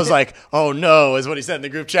 Kyle was like, "Oh no," is what he said in the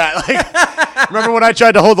group chat. Like, remember when I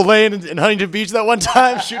tried to hold the lane in Huntington Beach that one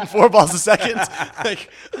time, shooting 4 balls a second?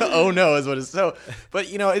 Like, oh no, is what it's so. But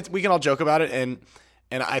we can all joke about it, and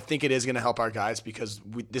I think it is going to help our guys because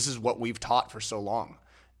this is what we've taught for so long,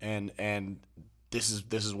 and this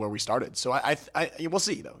is where we started. So I we'll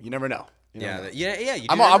see though. You never know. Yeah. You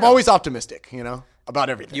I'm always optimistic, about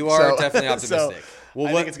everything. You are definitely optimistic.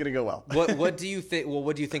 I think it's going to go well. What do you think? Well,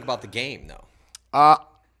 what do you think about the game, though?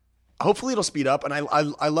 Hopefully, it'll speed up, and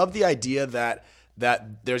I love the idea that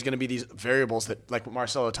there's going to be these variables that, like what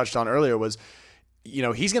Marcello touched on earlier, was he's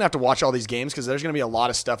going to have to watch all these games because there's going to be a lot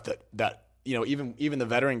of stuff that even the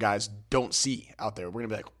veteran guys don't see out there. We're going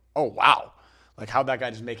to be like, oh wow. Like, how'd that guy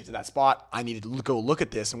just make it to that spot? I need to go look at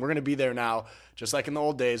this. And we're going to be there now, just like in the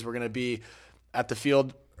old days. We're going to be at the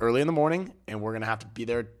field early in the morning, and we're going to have to be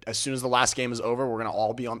there as soon as the last game is over. We're going to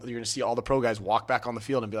all be on. You're going to see all the pro guys walk back on the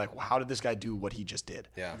field and be like, well, how did this guy do what he just did?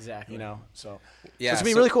 Yeah, exactly. So yeah, it's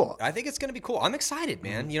going to be really cool. I think it's going to be cool. I'm excited,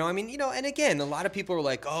 man. Mm-hmm. And again, a lot of people are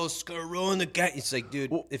like, oh, it's going to ruin the game. It's like,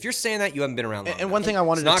 dude, if you're saying that, you haven't been around long enough. One thing I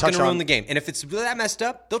wanted to touch on. It's not going to ruin the game. And if it's really that messed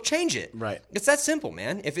up, they'll change it. Right. It's that simple,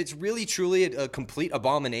 man. If it's really, truly a complete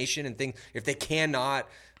abomination and things, if they cannot,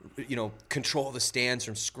 control the stands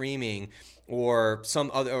from screaming, or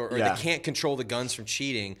some other, or they can't control the guns from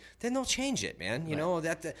cheating, then they'll change it, man.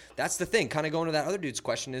 That's the thing. Kind of going to that other dude's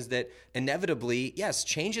question is that inevitably, yes,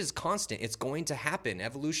 change is constant. It's going to happen.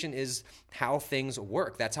 Evolution is how things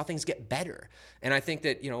work. That's how things get better. And I think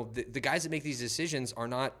that the guys that make these decisions are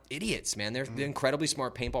not idiots, man. They're incredibly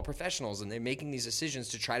smart paintball professionals, and they're making these decisions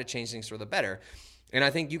to try to change things for the better. And I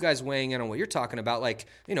think you guys weighing in on what you're talking about, like,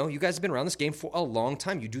 you guys have been around this game for a long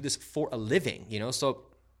time. You do this for a living, so.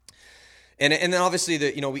 And then obviously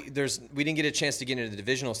we didn't get a chance to get into the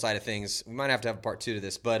divisional side of things. We might have to have a part 2 to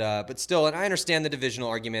this, but still, and I understand the divisional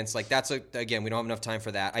arguments. Like again, we don't have enough time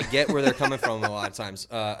for that. I get where they're coming from a lot of times.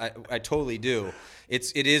 I totally do.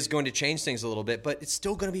 It is going to change things a little bit, but it's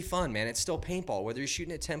still going to be fun, man. It's still paintball. Whether you're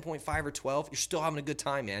shooting at 10.5 or 12, you're still having a good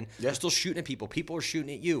time, man. Yeah. You're still shooting at people. People are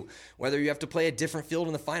shooting at you. Whether you have to play a different field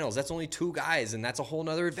in the finals, that's only 2 guys, and that's a whole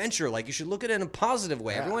other adventure. Like, you should look at it in a positive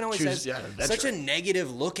way. Yeah. Everyone always has such a negative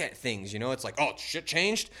look at things. It's like, oh, shit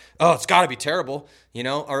changed. Oh, it's got to be terrible.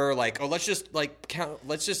 Or like, oh, let's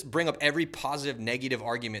just bring up every positive, negative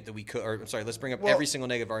argument that we could. Or I'm sorry, let's bring up every single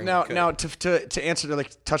negative argument. Now, to answer,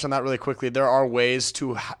 touch on that really quickly, there are ways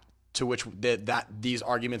to which that these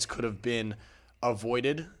arguments could have been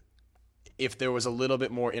avoided if there was a little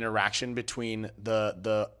bit more interaction between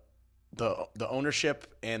the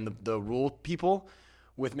ownership and the rule people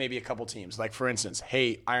with maybe a couple teams. Like, for instance,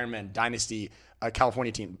 hey, Ironman, Dynasty,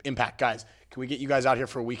 California team, Impact, guys, can we get you guys out here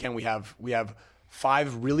for a weekend? We have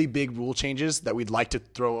 5 really big rule changes that we'd like to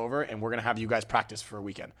throw over, and we're going to have you guys practice for a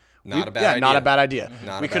weekend. Not a bad idea. Not a bad idea.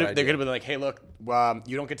 They could have been like, hey, look,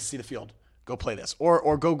 you don't get to see the field. Go play this,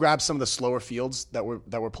 or go grab some of the slower fields that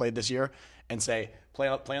were played this year and say play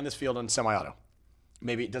on this field on semi-auto.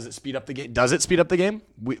 Maybe does it speed up the game? Does it speed up the game?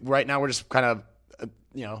 Right now we're just kind of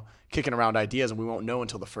kicking around ideas, and we won't know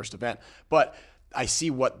until the first event. But I see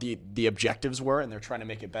what the objectives were, and they're trying to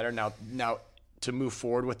make it better. Now to move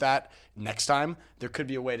forward with that next time, there could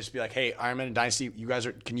be a way to just be like, hey, Ironman and Dynasty,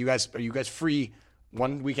 are you guys free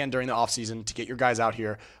one weekend during the off season to get your guys out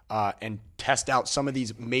here and test out some of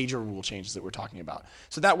these major rule changes that we're talking about.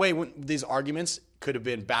 So that way, when these arguments could have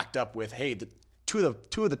been backed up with, hey, two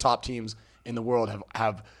of the top teams in the world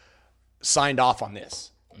have signed off on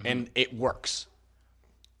this, and it works.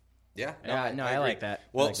 Yeah. I like that.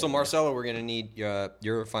 Well, so Marcello, we're going to need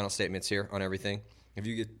your final statements here on everything. If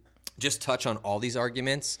you could just touch on all these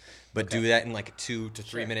arguments, but do that in like a 2 to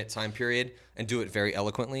 3 minute time period and do it very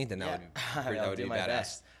eloquently, then that would be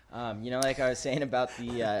badass. Like I was saying about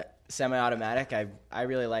the semi-automatic, I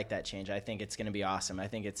really like that change. I think it's going to be awesome. I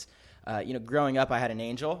think it's growing up, I had an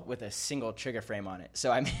Angel with a single trigger frame on it.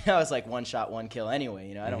 So, I mean, I was like one shot, one kill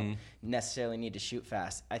anyway. I don't necessarily need to shoot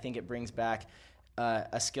fast. I think it brings back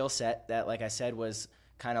a skill set that, like I said, was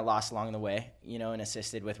kind of lost along the way, and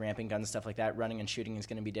assisted with ramping guns and stuff like that. Running and shooting is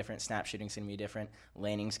going to be different. Snap shooting is going to be different.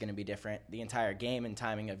 Laning is going to be different. The entire game and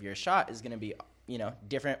timing of your shot is going to be,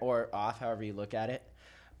 different or off, however you look at it.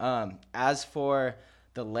 As for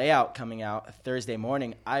the layout coming out Thursday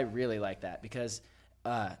morning, I really like that because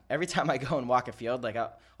every time I go and walk a field, like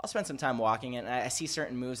I'll spend some time walking it, and I see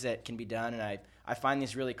certain moves that can be done, and I find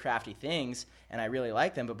these really crafty things, and I really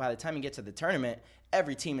like them. But by the time you get to the tournament,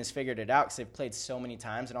 every team has figured it out because they've played so many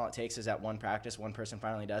times, and all it takes is that one practice, one person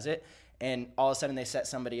finally does it, and all of a sudden they set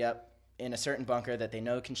somebody up in a certain bunker that they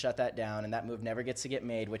know can shut that down, and that move never gets to get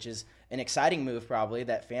made, which is an exciting move probably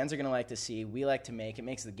that fans are going to like to see. We like to make. It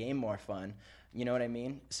makes the game more fun. You know what I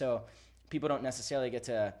mean? So people don't necessarily get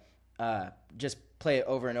to just play it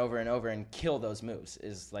over and over and over and kill those moves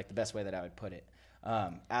is like the best way that I would put it.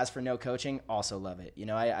 As for no coaching, also love it.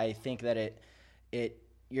 I think that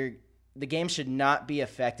the game should not be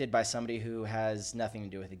affected by somebody who has nothing to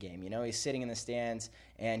do with the game. He's sitting in the stands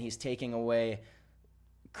and he's taking away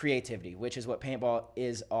creativity, which is what paintball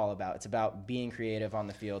is all about. It's about being creative on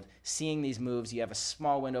the field, seeing these moves. You have a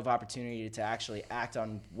small window of opportunity to actually act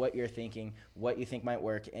on what you're thinking, what you think might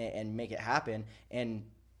work, and make it happen. And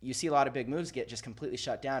you see a lot of big moves get just completely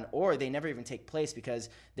shut down, or they never even take place because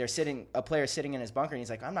a player sitting in his bunker, and he's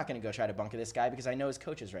like, I'm not going to go try to bunker this guy because I know his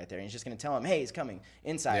coach is right there, and he's just going to tell him, hey, he's coming,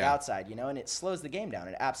 inside, outside, and it slows the game down.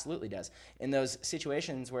 It absolutely does. In those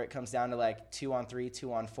situations where it comes down to like 2-on-3,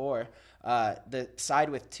 2-on-4, the side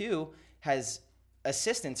with 2 has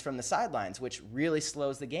assistance from the sidelines, which really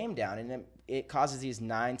slows the game down, and it causes these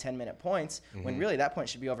 9-10 minute points when really that point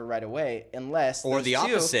should be over right away, unless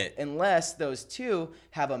those two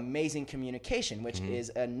have amazing communication, which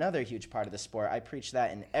is another huge part of the sport. I preach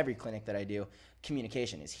that in every clinic that I do.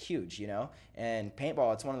 Communication is huge, and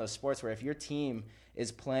paintball, it's one of those sports where if your team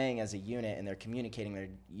is playing as a unit and they're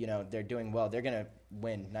communicating, they're doing well, they're going to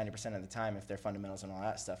win 90% of the time if their fundamentals and all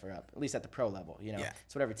that stuff are up, at least at the pro level.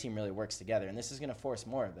 It's whatever team really works together, and this is going to force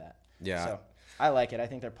more of that. So I like it. I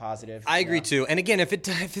think they're positive. I agree too. And again, if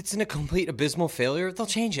it's in a complete abysmal failure, they'll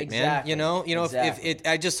change it, man. Exactly. If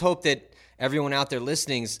I just hope that everyone out there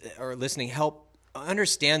listening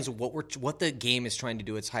understands what the game is trying to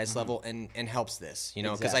do at its highest level and helps this,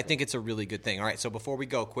 because I think it's a really good thing. All right, so before we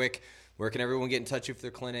go, quick, where can everyone get in touch with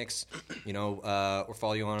their clinics, or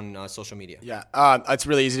follow you on social media? Yeah, it's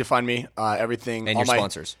really easy to find me. Everything and your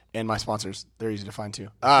sponsors. And my sponsors, they're easy to find too.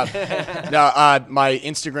 My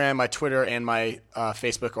Instagram, my Twitter, and my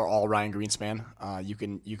Facebook are all Ryan Greenspan. You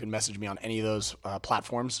can message me on any of those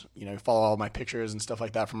platforms. Follow all my pictures and stuff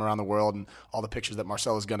like that from around the world, and all the pictures that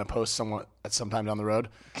Marcel is going to post sometime down the road.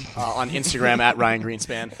 On Instagram at Ryan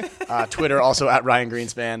Greenspan, Twitter also at Ryan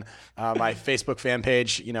Greenspan. My Facebook fan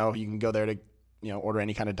page, you can go there to order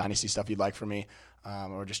any kind of Dynasty stuff you'd like from me.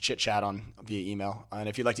 Or just chit-chat via email. And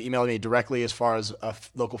if you'd like to email me directly as far as a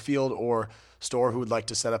local field or store who would like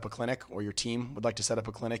to set up a clinic, or your team would like to set up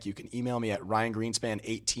a clinic, you can email me at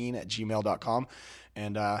ryangreenspan18@gmail.com.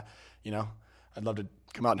 And, I'd love to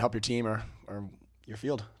come out and help your team or your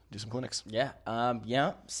field do some clinics. Yeah,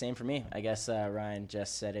 same for me. I guess Ryan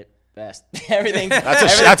just said it best.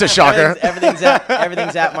 That's a shocker. Everything's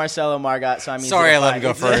at Marcello Margott. So I'm sorry I let him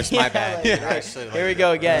go first. My bad. Here we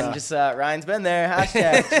go again. Just Ryan's been there.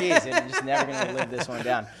 Hashtag. Jeez, and I'm just never gonna live this one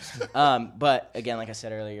down. But again, like I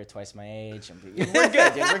said earlier, you're twice my age. We're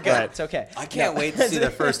good, dude. We're good. Right. It's okay. I can't wait to see the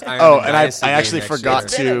first Iron. Oh, and I actually forgot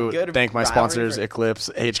to thank my sponsors, Eclipse,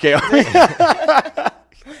 HKR.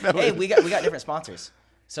 Hey, we got different sponsors.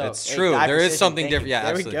 So it's true. There is something different. Yeah,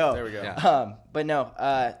 absolutely. There we go. Yeah. But no,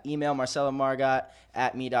 email Marcello Margott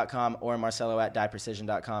at me.com or Marcello at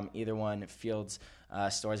dieprecision.com. Either one fields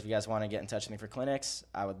stores. If you guys want to get in touch with me for clinics,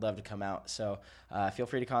 I would love to come out. So feel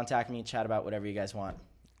free to contact me, chat about whatever you guys want.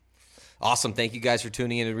 Awesome. Thank you guys for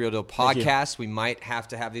tuning in to the Real Deal Podcast. We might have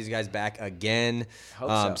to have these guys back again.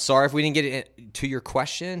 Hope so. Sorry if we didn't get to your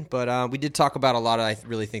question, but we did talk about a lot of, I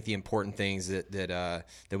really think, the important things that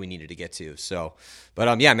we needed to get to. So,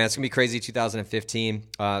 but yeah, man, it's going to be crazy 2015.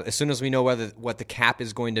 As soon as we know what the cap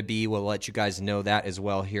is going to be, we'll let you guys know that as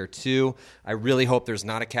well here too. I really hope there's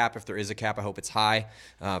not a cap. If there is a cap, I hope it's high,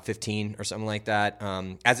 15 or something like that.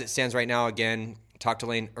 As it stands right now, again, talked to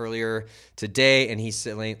Lane earlier today, and he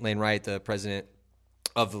said, Lane Wright, the president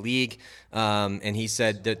of the league, and he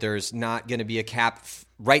said that there's not going to be a cap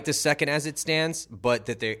right this second as it stands, but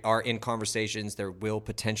that they are in conversations. There will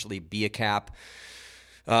potentially be a cap.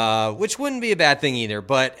 which wouldn't be a bad thing either.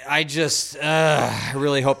 But I just I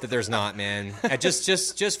really hope that there's not, man.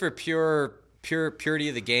 Just for purity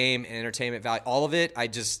of the game and entertainment value, all of it.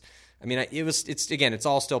 It's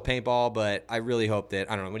all still paintball, but I really hope that,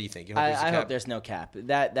 I don't know, what do you think? I hope there's no cap.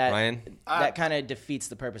 That Ryan? That kind of defeats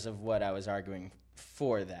the purpose of what I was arguing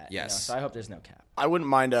for that. Yes. So I hope there's no cap. I wouldn't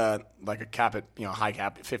mind a cap at high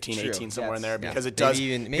cap at 15, True. 18 somewhere in there because it Maybe does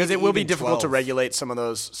even- because maybe it will be even difficult 12. to regulate some of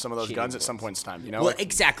those Cheating guns at some bullets. point in time. You know, Well,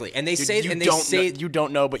 exactly. And they say you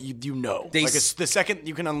don't know, but you know. They It's the second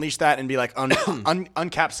you can unleash that and be like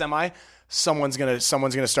uncapped semi. Someone's gonna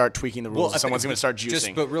start tweaking the rules. Someone's gonna start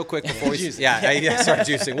juicing. But real quick before we start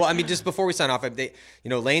juicing. Well, just before we sign off,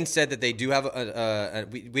 Lane said that they do have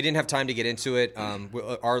we didn't have time to get into it. I'm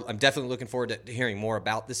definitely looking forward to hearing more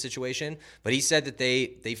about this situation. But he said that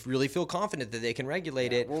they really feel confident that they can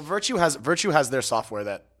regulate it. Well, Virtue has their software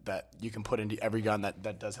that you can put into every gun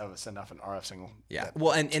that does have a send off an RF signal. Yeah.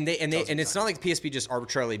 Well, and it's not like PSP just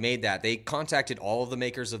arbitrarily made that. They contacted all of the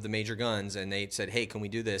makers of the major guns and they said, "Hey, can we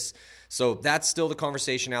do this?" So that's still the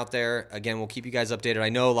conversation out there. Again, we'll keep you guys updated. I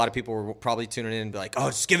know a lot of people were probably tuning in and be like, "Oh,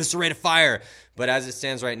 just give us a rate of fire." But as it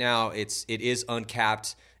stands right now, it is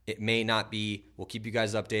uncapped. It may not be. We'll keep you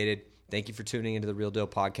guys updated. Thank you for tuning into the Real Deal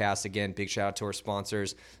Podcast. Again, big shout out to our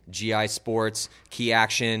sponsors, GI Sports, Key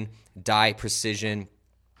Action, Die Precision,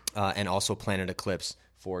 and also Planet Eclipse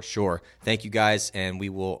for sure. Thank you guys, and we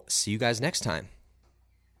will see you guys next time.